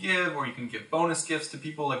only give, or you can give bonus gifts to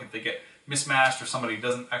people, like if they get mismatched or somebody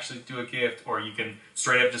doesn't actually do a gift, or you can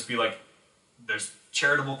straight up just be like, there's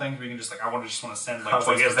charitable things where you can just like, I just want to send like.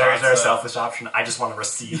 Is there a selfish option? I just want to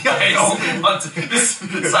receive. Yeah, I only want to just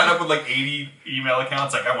sign up with like 80 email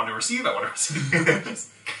accounts. Like, I want to receive. I want to receive.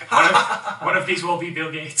 One of these will be Bill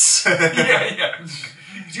Gates. Yeah.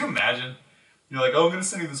 Could you imagine? You're like, oh, I'm going to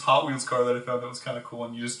send you this Hot Wheels car that I found that was kind of cool,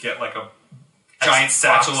 and you just get like a giant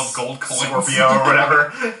satchel of gold coins. Scorpio or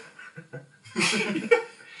whatever.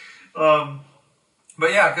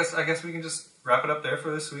 But yeah, I guess we can just wrap it up there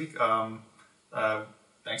for this week.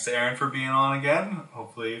 Thanks to Aaron for being on again.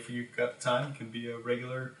 Hopefully, if you've got the time, you can be a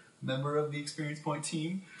regular member of the Experience Point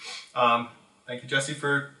team. Thank you, Jesse,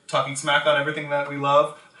 for talking smack on everything that we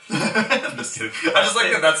love. Just kidding. I just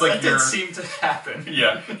like that. That's like that your. Did seem to happen.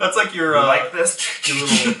 Yeah, that's like your. Like this. Your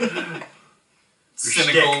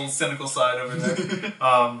little cynical side over there.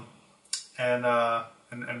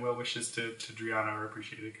 And well wishes to Driana are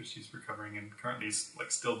appreciated because she's recovering and currently is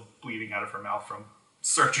like still bleeding out of her mouth from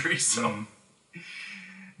surgery. So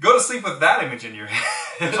go to sleep with that image in your head.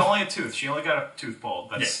 It's only a tooth. She only got a tooth pulled.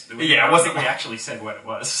 That's, yeah. I wasn't. We actually said what it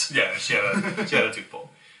was. Yeah, she had a tooth pulled.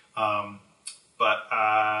 But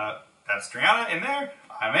that's Driana in there.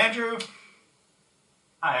 I'm Andrew.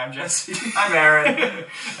 Hi, I'm Jesse. I'm Aaron.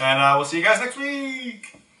 And we'll see you guys next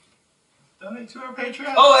week. Donate to our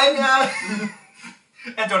Patreon. Oh,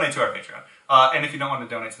 and donate to our Patreon. And if you don't want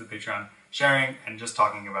to donate to the Patreon, sharing and just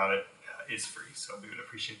talking about it is free. So we would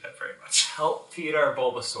appreciate that very much. Help feed our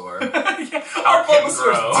Bulbasaur. Yeah, our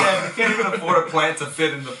Bulbasaur's dead. We can't even afford a plant to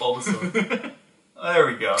fit in the Bulbasaur. There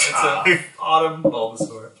we go. It's an autumn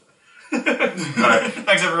Bulbasaur. Alright,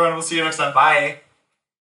 thanks everyone. We'll see you next time. Bye.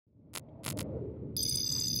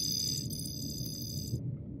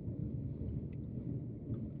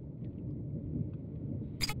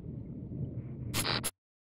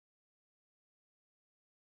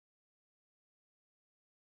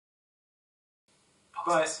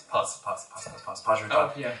 Pause your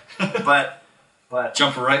thought. Oh, yeah. But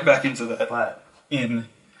Jump right back into that. But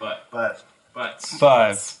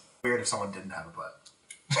 5. Weird if someone didn't have a butt.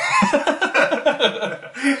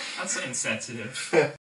 That's insensitive.